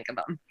people think of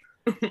him.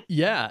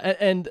 Yeah.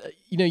 And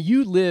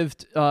you've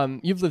lived in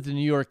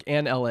New York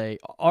and LA.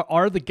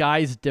 Are the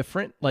guys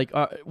different? Like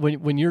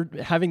when you're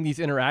having these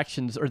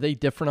interactions, are they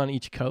different on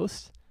each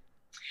coast?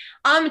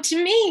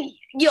 To me,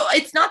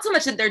 it's not so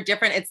much that they're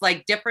different. It's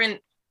like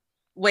different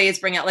ways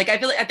bring out, like,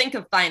 I think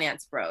of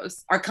finance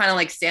bros are kind of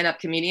like stand-up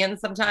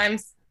comedians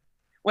sometimes,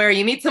 where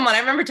you meet someone. I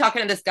remember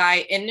talking to this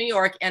guy in New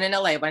York and in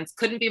LA once,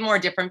 couldn't be more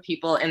different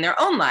people in their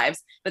own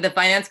lives. But the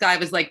finance guy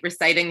was like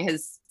reciting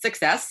his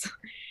success.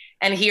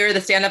 And here the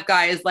stand-up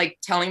guy is like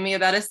telling me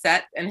about his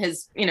set and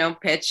his,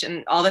 pitch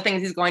and all the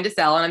things he's going to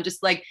sell. And I'm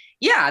just like,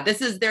 yeah,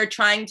 they're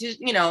trying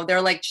to,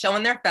 they're like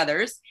showing their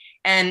feathers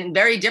and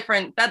very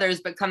different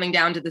feathers, but coming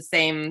down to the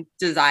same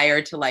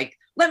desire to like,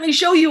 let me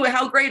show you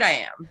how great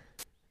I am.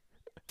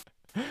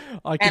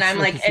 And I'm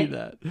like, see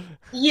that.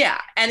 Yeah.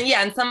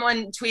 And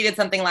someone tweeted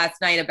something last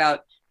night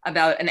about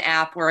an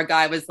app where a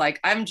guy was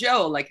like, I'm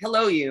Joe, like,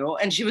 hello you.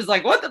 And she was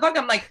like, what the fuck?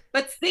 I'm like,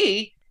 but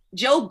see,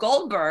 Joe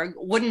Goldberg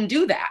wouldn't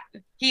do that.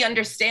 He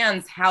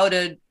understands how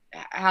to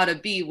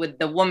be with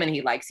the woman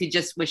he likes. He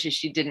just wishes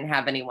she didn't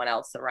have anyone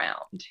else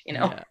around,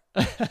 Yeah.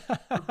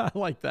 I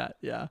like that.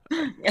 Yeah.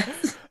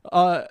 Yes.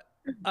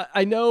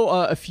 I know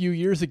a few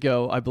years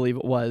ago, I believe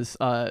it was,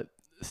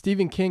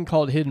 Stephen King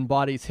called Hidden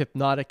Bodies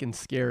hypnotic and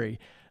scary.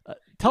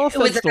 Tell us that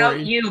story. It was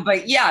about you,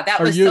 but yeah, that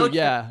was so true.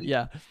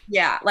 Yeah.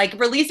 Yeah. Like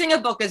releasing a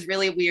book is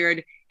really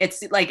weird.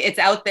 It's like, it's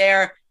out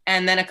there.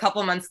 And then a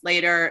couple months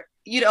later,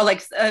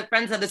 like a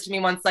friend said this to me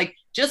once, like,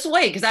 just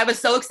wait. Because I was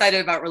so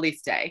excited about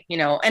release day,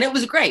 and it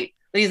was great.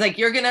 But he's like,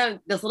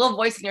 this little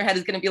voice in your head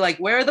is going to be like,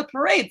 where are the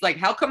parades? Like,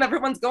 how come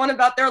everyone's going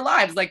about their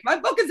lives? Like, my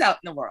book is out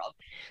in the world.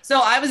 So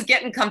I was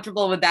getting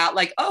comfortable with that.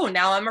 Like, oh,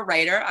 now I'm a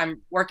writer.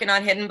 I'm working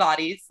on Hidden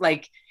Bodies.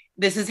 Like,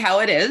 this is how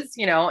it is,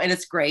 and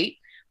it's great.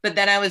 But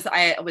then I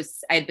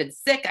had been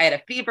sick. I had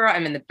a fever.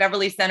 I'm in the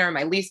Beverly Center,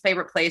 my least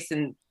favorite place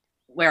in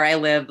where I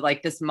live,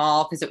 like this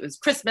mall, because it was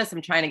Christmas.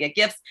 I'm trying to get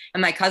gifts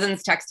and my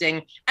cousin's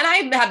texting. And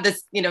I have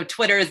this,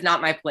 Twitter is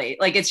not my plate.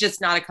 Like, it's just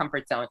not a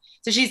comfort zone.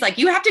 So she's like,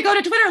 you have to go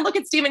to Twitter and look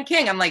at Stephen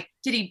King. I'm like,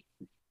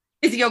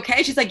 is he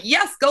okay? She's like,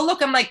 yes, go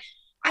look. I'm like,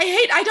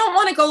 I don't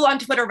want to go on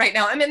Twitter right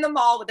now. I'm in the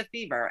mall with a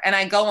fever. And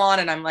I go on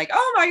and I'm like,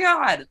 oh my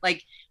God.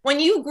 Like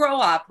when you grow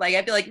up, like,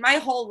 I feel like my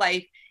whole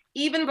life,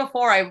 even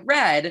before I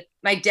read,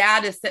 my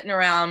dad is sitting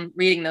around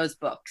reading those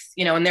books,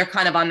 and they're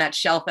kind of on that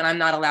shelf and I'm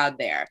not allowed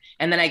there.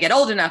 And then I get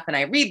old enough and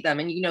I read them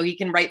and, he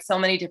can write so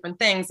many different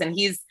things and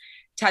he's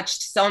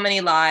touched so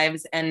many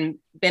lives and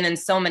been in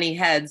so many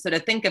heads. So to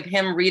think of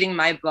him reading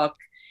my book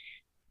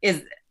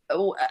is,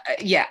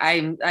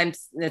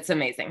 it's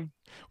amazing.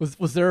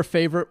 Was there a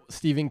favorite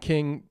Stephen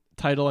King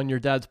title on your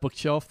dad's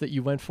bookshelf that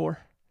you went for?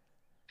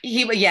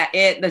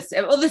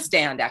 The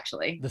Stand,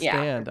 actually. The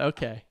Stand.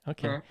 Okay.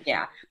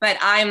 Yeah. But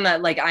I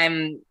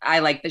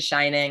like The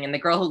Shining and The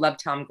Girl Who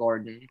Loved Tom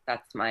Gordon.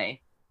 That's one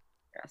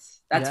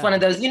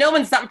of those,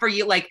 when something for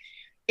you, like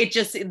it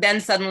just,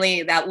 then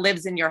suddenly that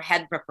lives in your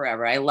head for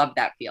forever. I love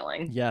that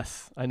feeling.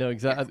 Yes, I know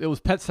exactly. Yes. It was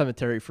Pet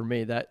Sematary for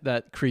me.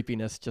 That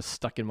creepiness just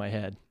stuck in my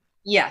head.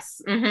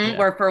 Yes. Mm-hmm. Yeah.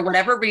 Where for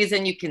whatever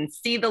reason you can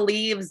see the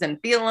leaves and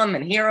feel them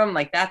and hear them.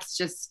 Like that's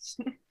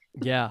just...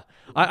 Yeah.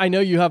 I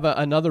know you have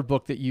another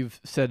book that you've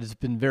said has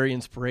been very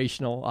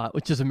inspirational,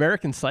 which is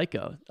American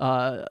Psycho.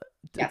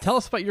 Yes. Tell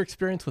us about your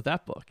experience with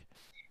that book.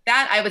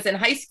 That I was in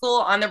high school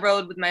on the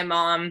road with my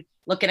mom,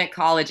 looking at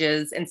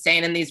colleges and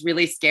staying in these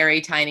really scary,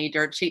 tiny,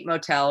 dirt cheap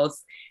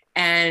motels.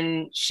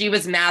 And she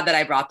was mad that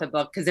I brought the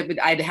book because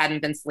I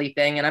hadn't been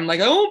sleeping. And I'm like,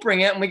 I won't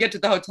bring it. And we get to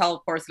the hotel,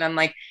 of course. And I'm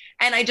like,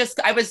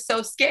 I was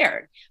so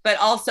scared, but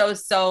also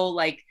so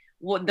like,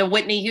 the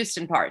Whitney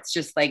Houston parts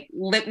just like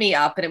lit me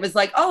up. And it was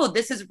like, oh,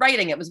 this is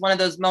writing. It was one of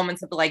those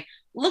moments of like,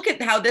 look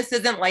at how this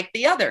isn't like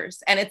the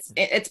others. And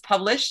it's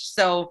published.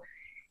 So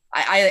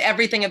I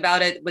everything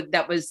about it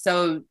that was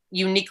so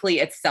uniquely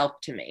itself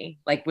to me,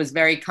 like was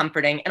very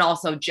comforting and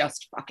also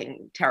just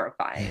fucking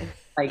terrifying.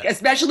 Like,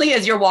 especially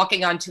as you're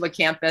walking onto a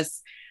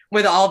campus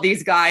with all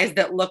these guys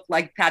that look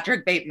like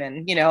Patrick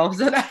Bateman, you know?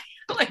 So that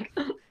like,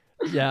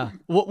 Yeah.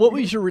 What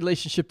was your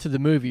relationship to the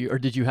movie, or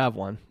did you have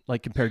one,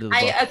 like, compared to the book?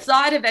 I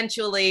saw it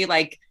eventually.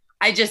 Like,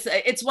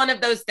 it's one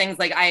of those things.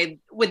 Like,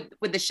 with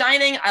The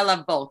Shining, I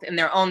love both in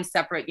their own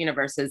separate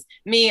universes.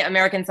 Me,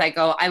 American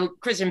Psycho,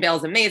 Christian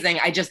Bale's amazing.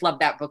 I just love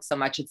that book so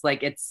much. It's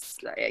like,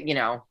 you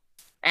know,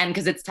 and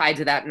because it's tied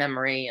to that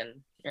memory,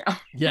 and you know.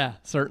 Yeah,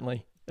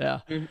 certainly.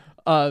 Yeah.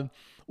 Mm-hmm.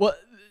 Well,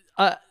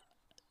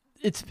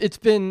 it's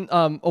been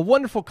a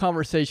wonderful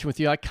conversation with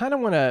you. I kind of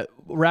want to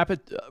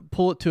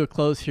pull it to a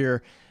close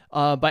here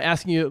by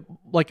asking you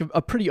like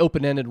a pretty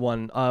open-ended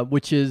one,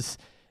 which is,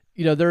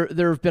 you know,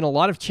 there have been a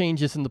lot of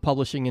changes in the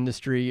publishing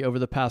industry over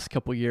the past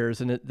couple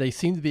years, and they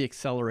seem to be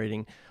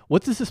accelerating.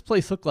 What does this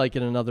place look like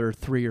in another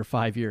 3 or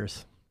 5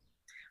 years?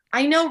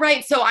 I know,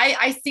 right? So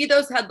I see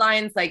those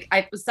headlines. Like,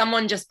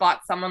 someone just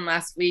bought someone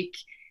last week,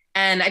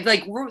 and I'm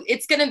like,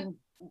 it's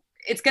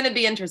gonna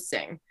be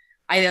interesting.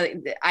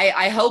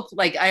 I hope,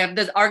 like, I have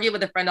this argue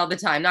with a friend all the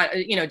time,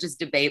 not, you know, just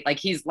debate. Like,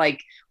 he's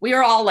like, we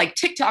are all like,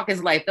 TikTok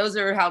is life. Those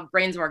are how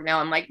brains work now.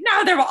 I'm like,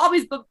 no, there will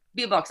always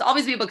be books,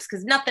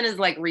 because nothing is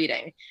like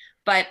reading.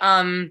 But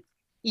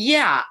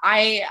yeah,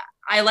 I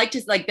like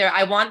to, like,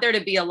 I want there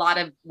to be a lot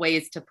of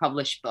ways to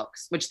publish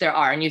books, which there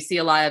are. And you see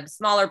a lot of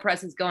smaller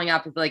presses going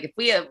up. Like, if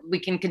we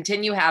can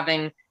continue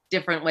having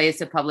different ways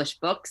to publish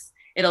books,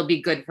 it'll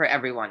be good for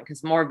everyone,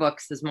 because more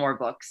books is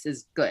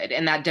good,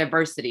 and that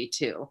diversity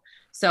too.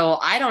 So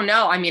I don't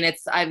know. I mean,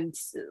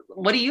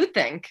 what do you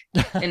think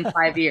in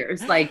 5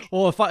 years? Like,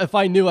 well, if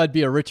I knew, I'd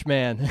be a rich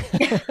man.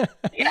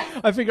 Yeah.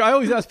 I figure I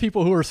always ask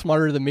people who are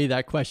smarter than me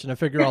that question. I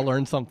figure I'll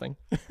learn something.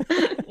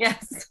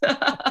 Yes.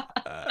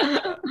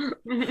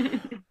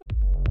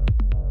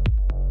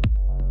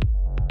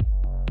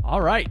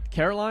 All right,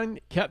 Caroline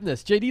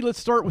Kepnes. JD, let's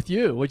start with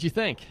you. What'd you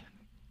think?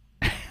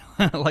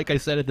 Like I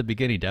said at the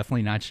beginning,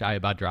 definitely not shy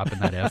about dropping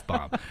that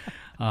F-bomb.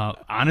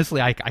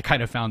 Honestly, I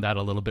kind of found that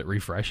a little bit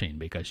refreshing,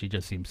 because she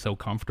just seemed so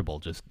comfortable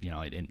just, you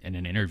know, in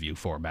an interview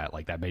format.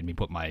 Like, that made me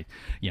put my,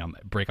 you know,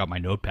 break out my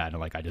notepad, and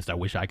like, I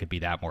wish I could be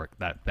that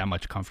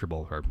much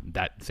comfortable, or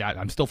that. See,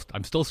 I'm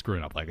still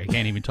screwing up. Like, I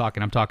can't even talk,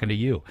 and I'm talking to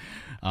you.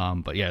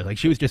 But yeah, like,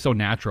 she was just so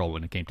natural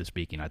when it came to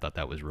speaking. I thought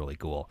that was really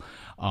cool.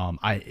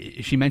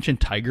 She mentioned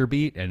Tiger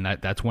Beat, and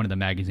that's one of the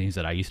magazines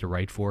that I used to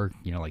write for,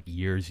 you know, like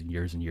years and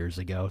years and years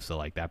ago. So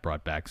like, that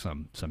brought back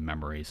some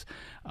memories.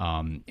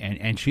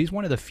 And she's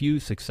one of the few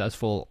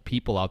successful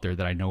people out there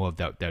that I know of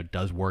that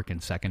does work in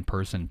second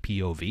person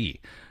POV,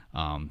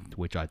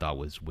 which I thought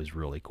was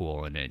really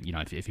cool. And then, you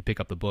know, if you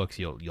pick up the books,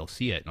 you'll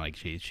see it. And like,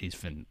 she's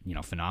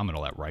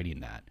phenomenal at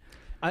writing that.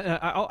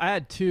 I'll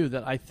add too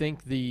that I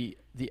think the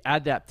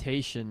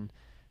adaptation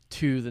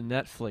to the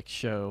Netflix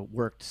show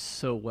worked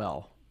so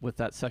well with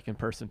that second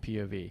person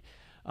POV.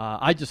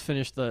 I just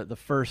finished the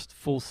first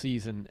full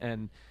season,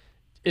 and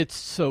it's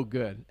so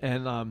good.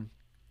 And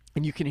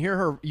you can hear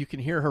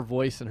her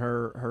voice and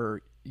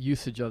her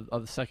usage of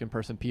the second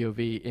person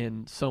POV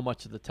in so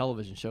much of the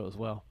television show as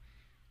well.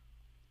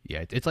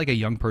 Yeah, it's like a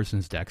young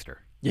person's Dexter.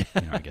 Yeah,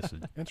 you know, I guess.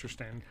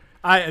 Interesting.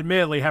 I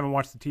admittedly haven't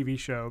watched the TV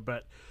show,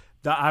 but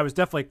I was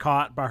definitely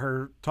caught by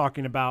her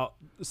talking about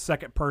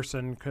second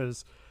person,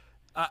 because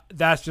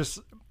that's just,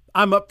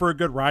 I'm up for a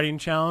good writing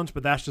challenge,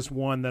 but that's just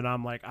one that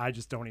I'm like, I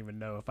just don't even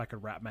know if I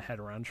could wrap my head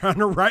around trying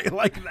to write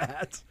like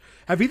that.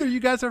 Have either of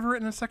you guys ever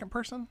written in second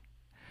person?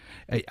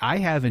 I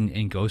have in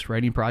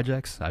ghostwriting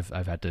projects.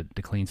 I've had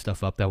to clean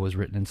stuff up that was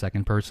written in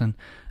second person.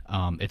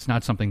 It's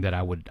not something that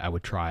I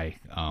would try.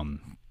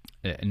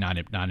 Not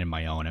in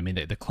my own. I mean,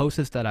 the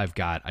closest that I've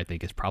got, I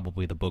think, is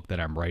probably the book that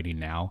I'm writing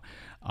now.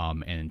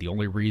 And the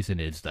only reason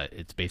is that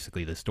it's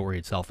basically, the story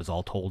itself is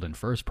all told in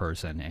first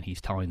person, and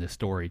he's telling the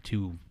story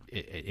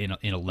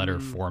in a letter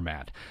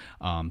format.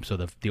 So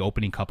the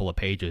opening couple of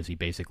pages, he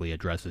basically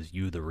addresses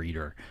you, the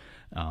reader.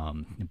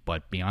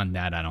 But beyond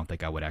that, I don't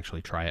think I would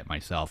actually try it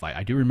myself.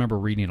 I do remember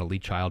reading a Lee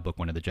Child book,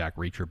 one of the Jack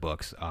Reacher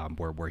books,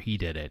 where he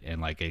did it, and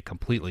like, it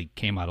completely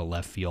came out of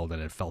left field, and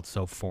it felt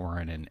so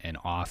foreign and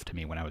off to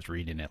me when I was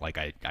reading it. Like,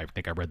 I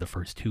think I read the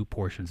first 2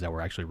 portions that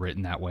were actually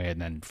written that way, and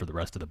then for the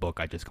rest of the book,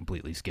 I just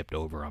completely skipped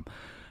over them.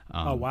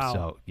 Oh, wow.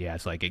 So yeah,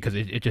 it's like, because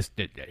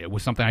it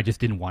was something I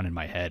just didn't want in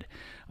my head,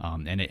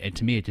 and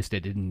to me, it just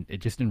didn't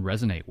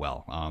resonate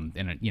well.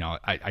 And you know,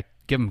 I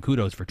give him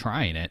kudos for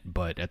trying it,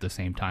 but at the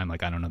same time,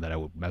 like, I don't know that I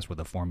would mess with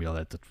a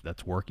formula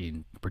that's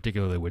working,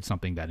 particularly with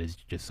something that is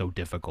just so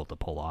difficult to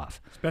pull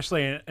off,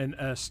 especially in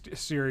a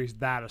series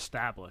that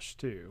established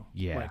too.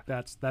 Yeah, like,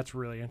 that's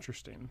really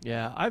interesting.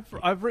 Yeah,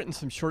 I've written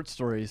some short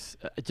stories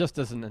just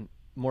as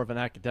more of an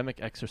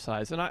academic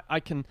exercise, and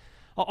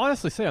I'll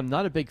honestly say I'm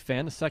not a big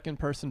fan of second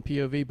person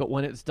POV, but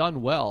when it's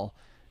done well,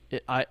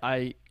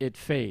 it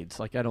fades.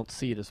 Like, I don't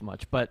see it as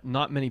much, but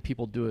not many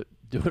people do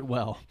it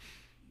well.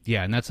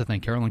 Yeah, and that's the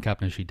thing. Caroline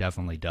Kepnes, she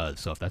definitely does.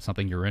 So if that's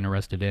something you're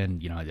interested in,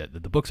 you know,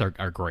 the books are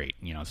great,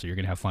 you know, so you're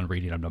going to have fun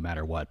reading them no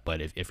matter what.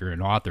 But if you're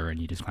an author and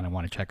you just kind of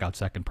want to check out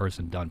second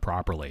person done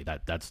properly,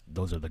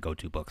 those are the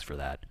go-to books for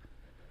that.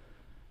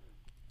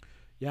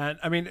 Yeah,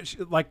 I mean,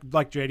 like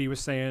JD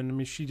was saying, I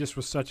mean, she just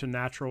was such a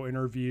natural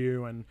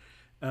interview, and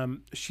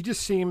She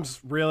just seems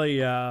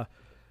really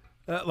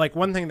like,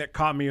 one thing that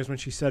caught me was when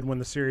she said when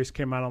the series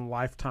came out on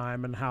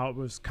Lifetime and how it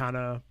was kind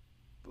of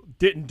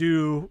didn't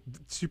do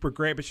super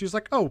great, but she was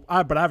like,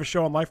 but I have a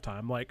show on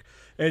Lifetime, like,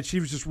 and she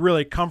was just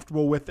really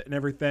comfortable with it and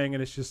everything.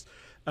 And it's just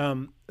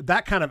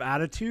that kind of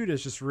attitude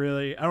is just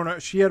really, I don't know,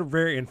 she had a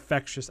very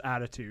infectious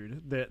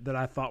attitude that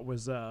I thought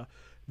was that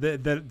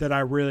I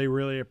really,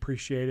 really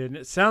appreciated. And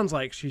it sounds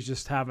like she's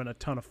just having a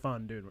ton of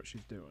fun doing what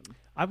she's doing.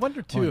 I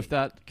wonder too if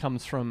that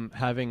comes from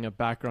having a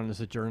background as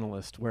a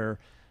journalist where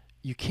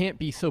you can't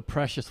be so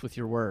precious with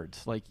your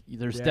words. Like,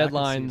 there's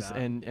deadlines,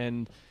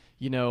 and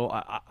you know,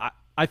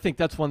 I think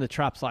that's one of the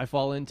traps I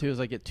fall into,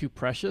 is I get too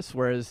precious.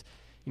 Whereas,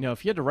 you know,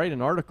 if you had to write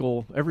an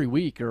article every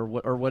week or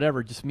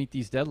whatever, just meet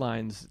these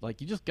deadlines,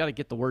 like, you just got to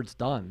get the words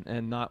done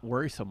and not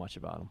worry so much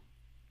about them.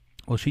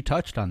 Well, she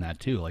touched on that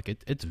too. Like,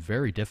 it's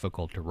very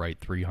difficult to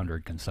write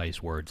 300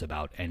 concise words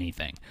about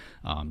anything.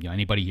 You know,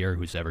 anybody here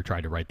who's ever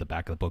tried to write the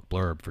back of the book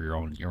blurb for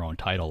your own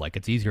title, like,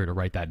 it's easier to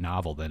write that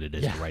novel than it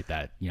is to write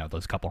that, you know,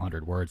 those couple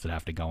hundred words that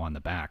have to go on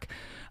the back.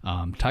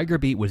 Tiger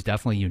Beat was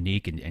definitely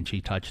unique, and she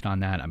touched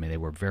on that. I mean, they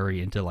were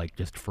very into, like,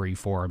 just free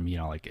form, you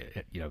know,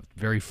 like, you know,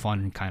 very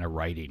fun kind of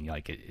writing.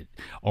 Like, it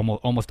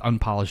almost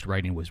unpolished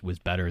writing was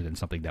better than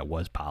something that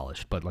was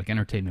polished. But, like,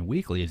 Entertainment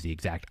Weekly is the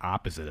exact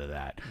opposite of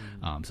that.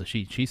 So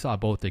she saw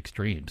both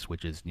extremes,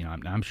 which is, you know,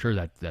 I'm sure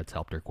that's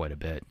helped her quite a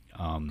bit.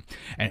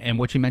 And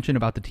what you mentioned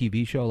about the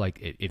TV show, like,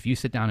 if you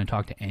sit down and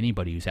talk to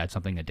anybody who's had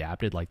something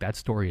adapted, like, that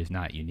story is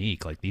not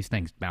unique. Like, these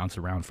things bounce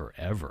around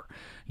forever,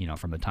 you know,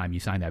 from the time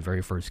you sign that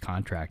very first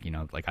contract. You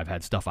know, like, I've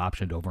had stuff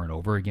optioned over and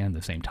over again,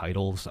 the same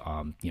titles.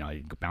 You know,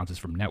 it bounces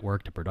from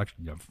network to production,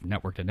 you know,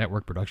 network to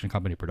network, production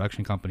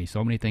company.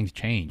 So many things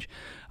change.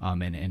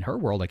 And in her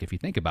world, like, if you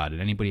think about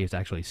it, anybody who's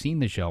actually seen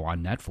the show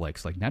on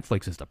Netflix, like,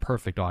 Netflix is the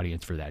perfect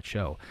audience for that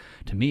show.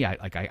 To me,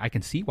 I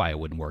can see why it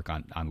wouldn't work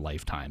on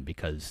Lifetime,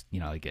 because,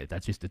 you know, like,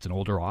 it's an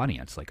older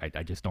audience. Like,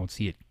 I just don't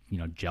see it, you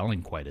know,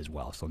 gelling quite as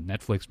well. So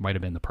Netflix might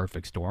have been the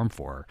perfect storm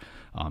for her.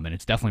 And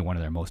it's definitely one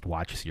of their most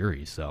watched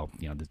series. So,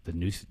 you know, the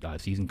new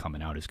season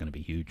coming out is going to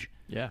be huge.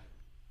 Yeah.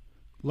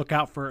 Look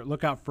out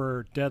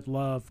for Dead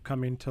Love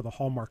coming to the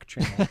Hallmark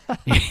Channel.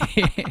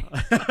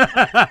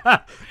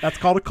 That's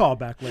called a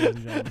callback, ladies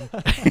and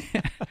gentlemen.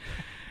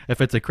 If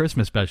it's a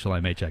Christmas special,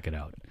 I may check it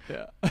out.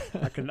 Yeah.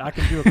 I can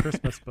do a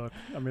Christmas book.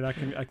 I mean, I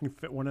can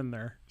fit one in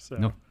there.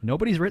 So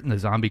nobody's written the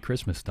zombie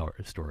Christmas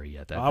story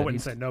yet. I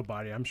wouldn't say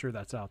nobody. I'm sure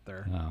that's out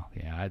there. Oh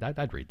yeah,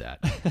 I'd read that.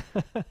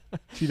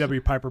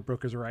 T.W. Piper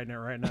Brook is writing it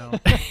right now.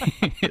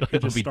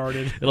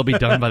 It'll be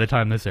done by the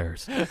time this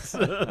airs.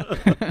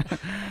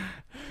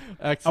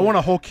 Excellent. I want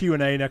a whole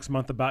Q&A next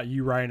month about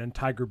you, Ryan, and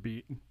Tiger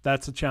Beat.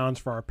 That's a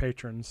challenge for our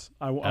patrons.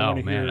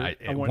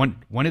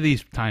 One of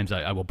these times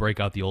I will break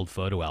out the old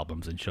photo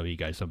albums and show you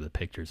guys some of the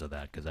pictures of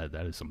that, because that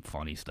is some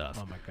funny stuff.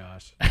 Oh my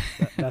gosh,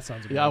 that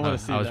sounds good. Yeah, I want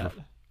to see that. I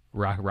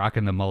was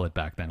rocking the mullet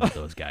back then with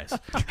those guys.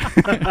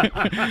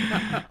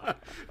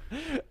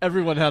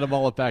 Everyone had a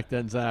mullet back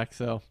then, Zach.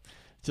 So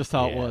just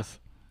how it was.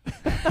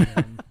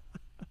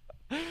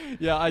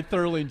 Yeah, I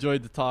thoroughly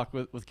enjoyed the talk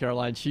with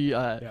Caroline. She,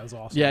 it was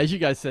awesome. Yeah, as you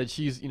guys said,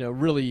 she's, you know,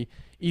 really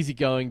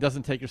easygoing,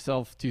 doesn't take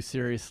herself too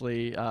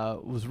seriously.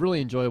 Was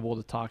really enjoyable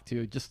to talk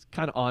to, just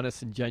kind of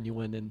honest and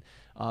genuine, and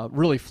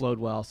really flowed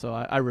well. So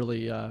I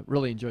really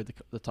enjoyed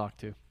the talk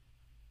too.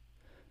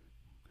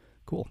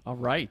 Cool. All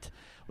right,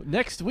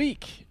 next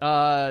week,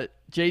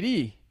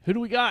 JD, who do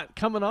we got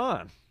coming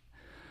on?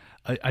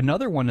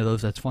 Another one of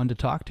those that's fun to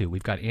talk to.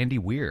 We've got Andy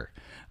Weir.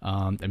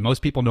 And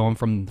most people know him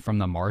from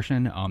The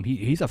Martian.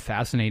 He's a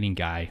fascinating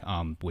guy,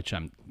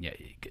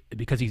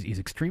 because he's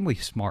extremely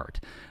smart.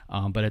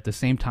 But at the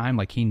same time,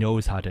 like, he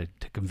knows how to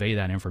convey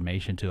that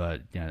information to a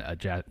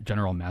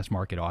general mass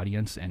market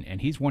audience. And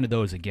he's one of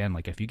those, again,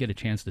 like, if you get a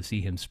chance to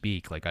see him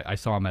speak, like, I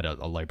saw him at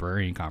a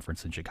librarian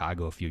conference in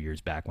Chicago a few years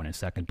back when his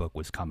second book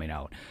was coming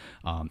out.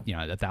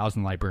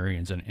 1,000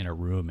 librarians in a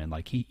room, and,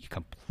 like, he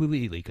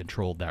completely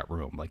controlled that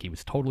room. Like, he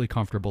was totally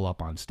comfortable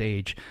up on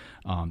stage.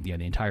 The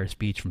entire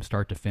speech from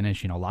start to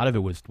finish, a lot of it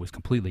was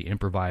completely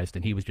improvised,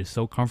 and he was just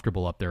so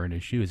comfortable up there in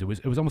his shoes. It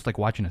was almost like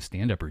watching a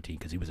stand-up routine,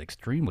 because he was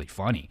extremely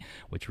funny,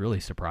 which really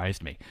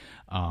surprised me.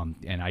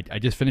 And I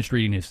just finished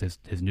reading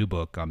his new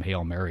book,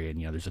 Hail Mary,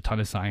 and there's a ton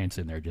of science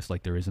in there, just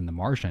like there is in The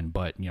Martian,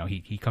 but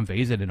he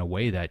conveys it in a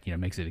way that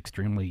makes it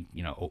extremely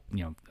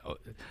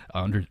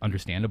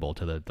understandable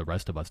to the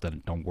rest of us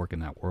that don't work in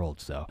that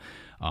world. So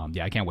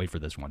I can't wait for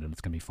this one, and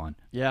it's gonna be fun.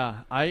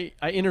 Yeah, I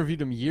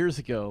interviewed him years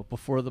ago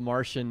before The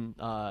Martian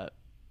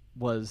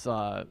was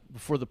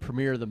before the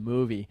premiere of the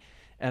movie,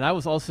 and I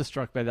was also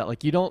struck by that.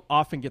 Like, you don't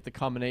often get the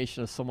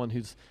combination of someone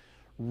who's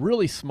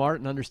really smart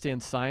and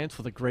understands science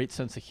with a great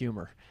sense of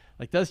humor.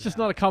 Like, that's just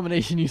not a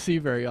combination you see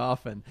very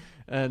often.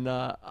 And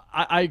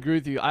I agree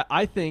with you.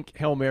 I think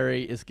Hail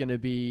Mary is going to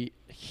be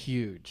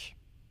huge.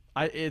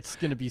 It's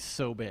going to be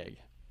so big.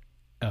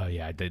 Oh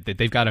yeah,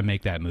 they've got to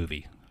make that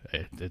movie.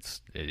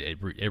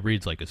 It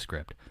reads like a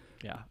script.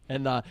 Yeah,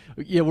 and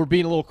we're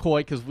being a little coy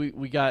because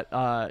we got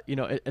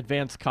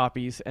advanced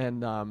copies,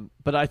 and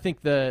but I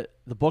think the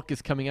book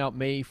is coming out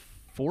May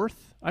 4th,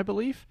 I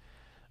believe.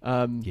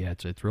 Yeah,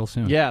 it's real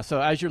soon. Yeah,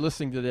 so as you're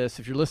listening to this,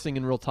 if you're listening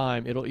in real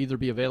time, it'll either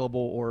be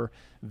available or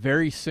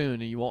very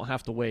soon, and you won't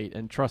have to wait.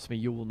 And trust me,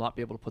 you will not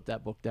be able to put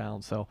that book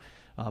down. So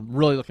I'm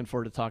really looking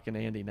forward to talking to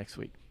Andy next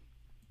week.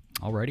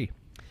 Alrighty.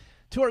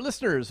 To our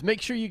listeners,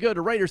 make sure you go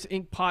to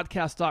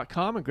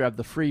writersincpodcast.com and grab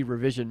the free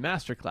revision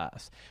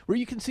masterclass, where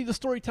you can see the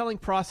storytelling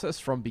process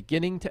from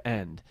beginning to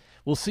end.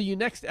 We'll see you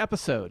next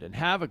episode, and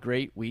have a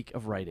great week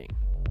of writing.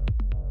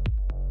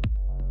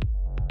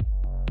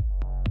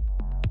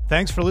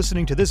 Thanks for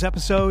listening to this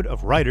episode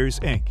of Writers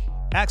Inc.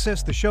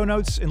 Access the show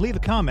notes and leave a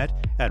comment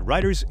at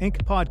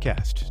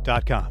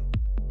writersincpodcast.com.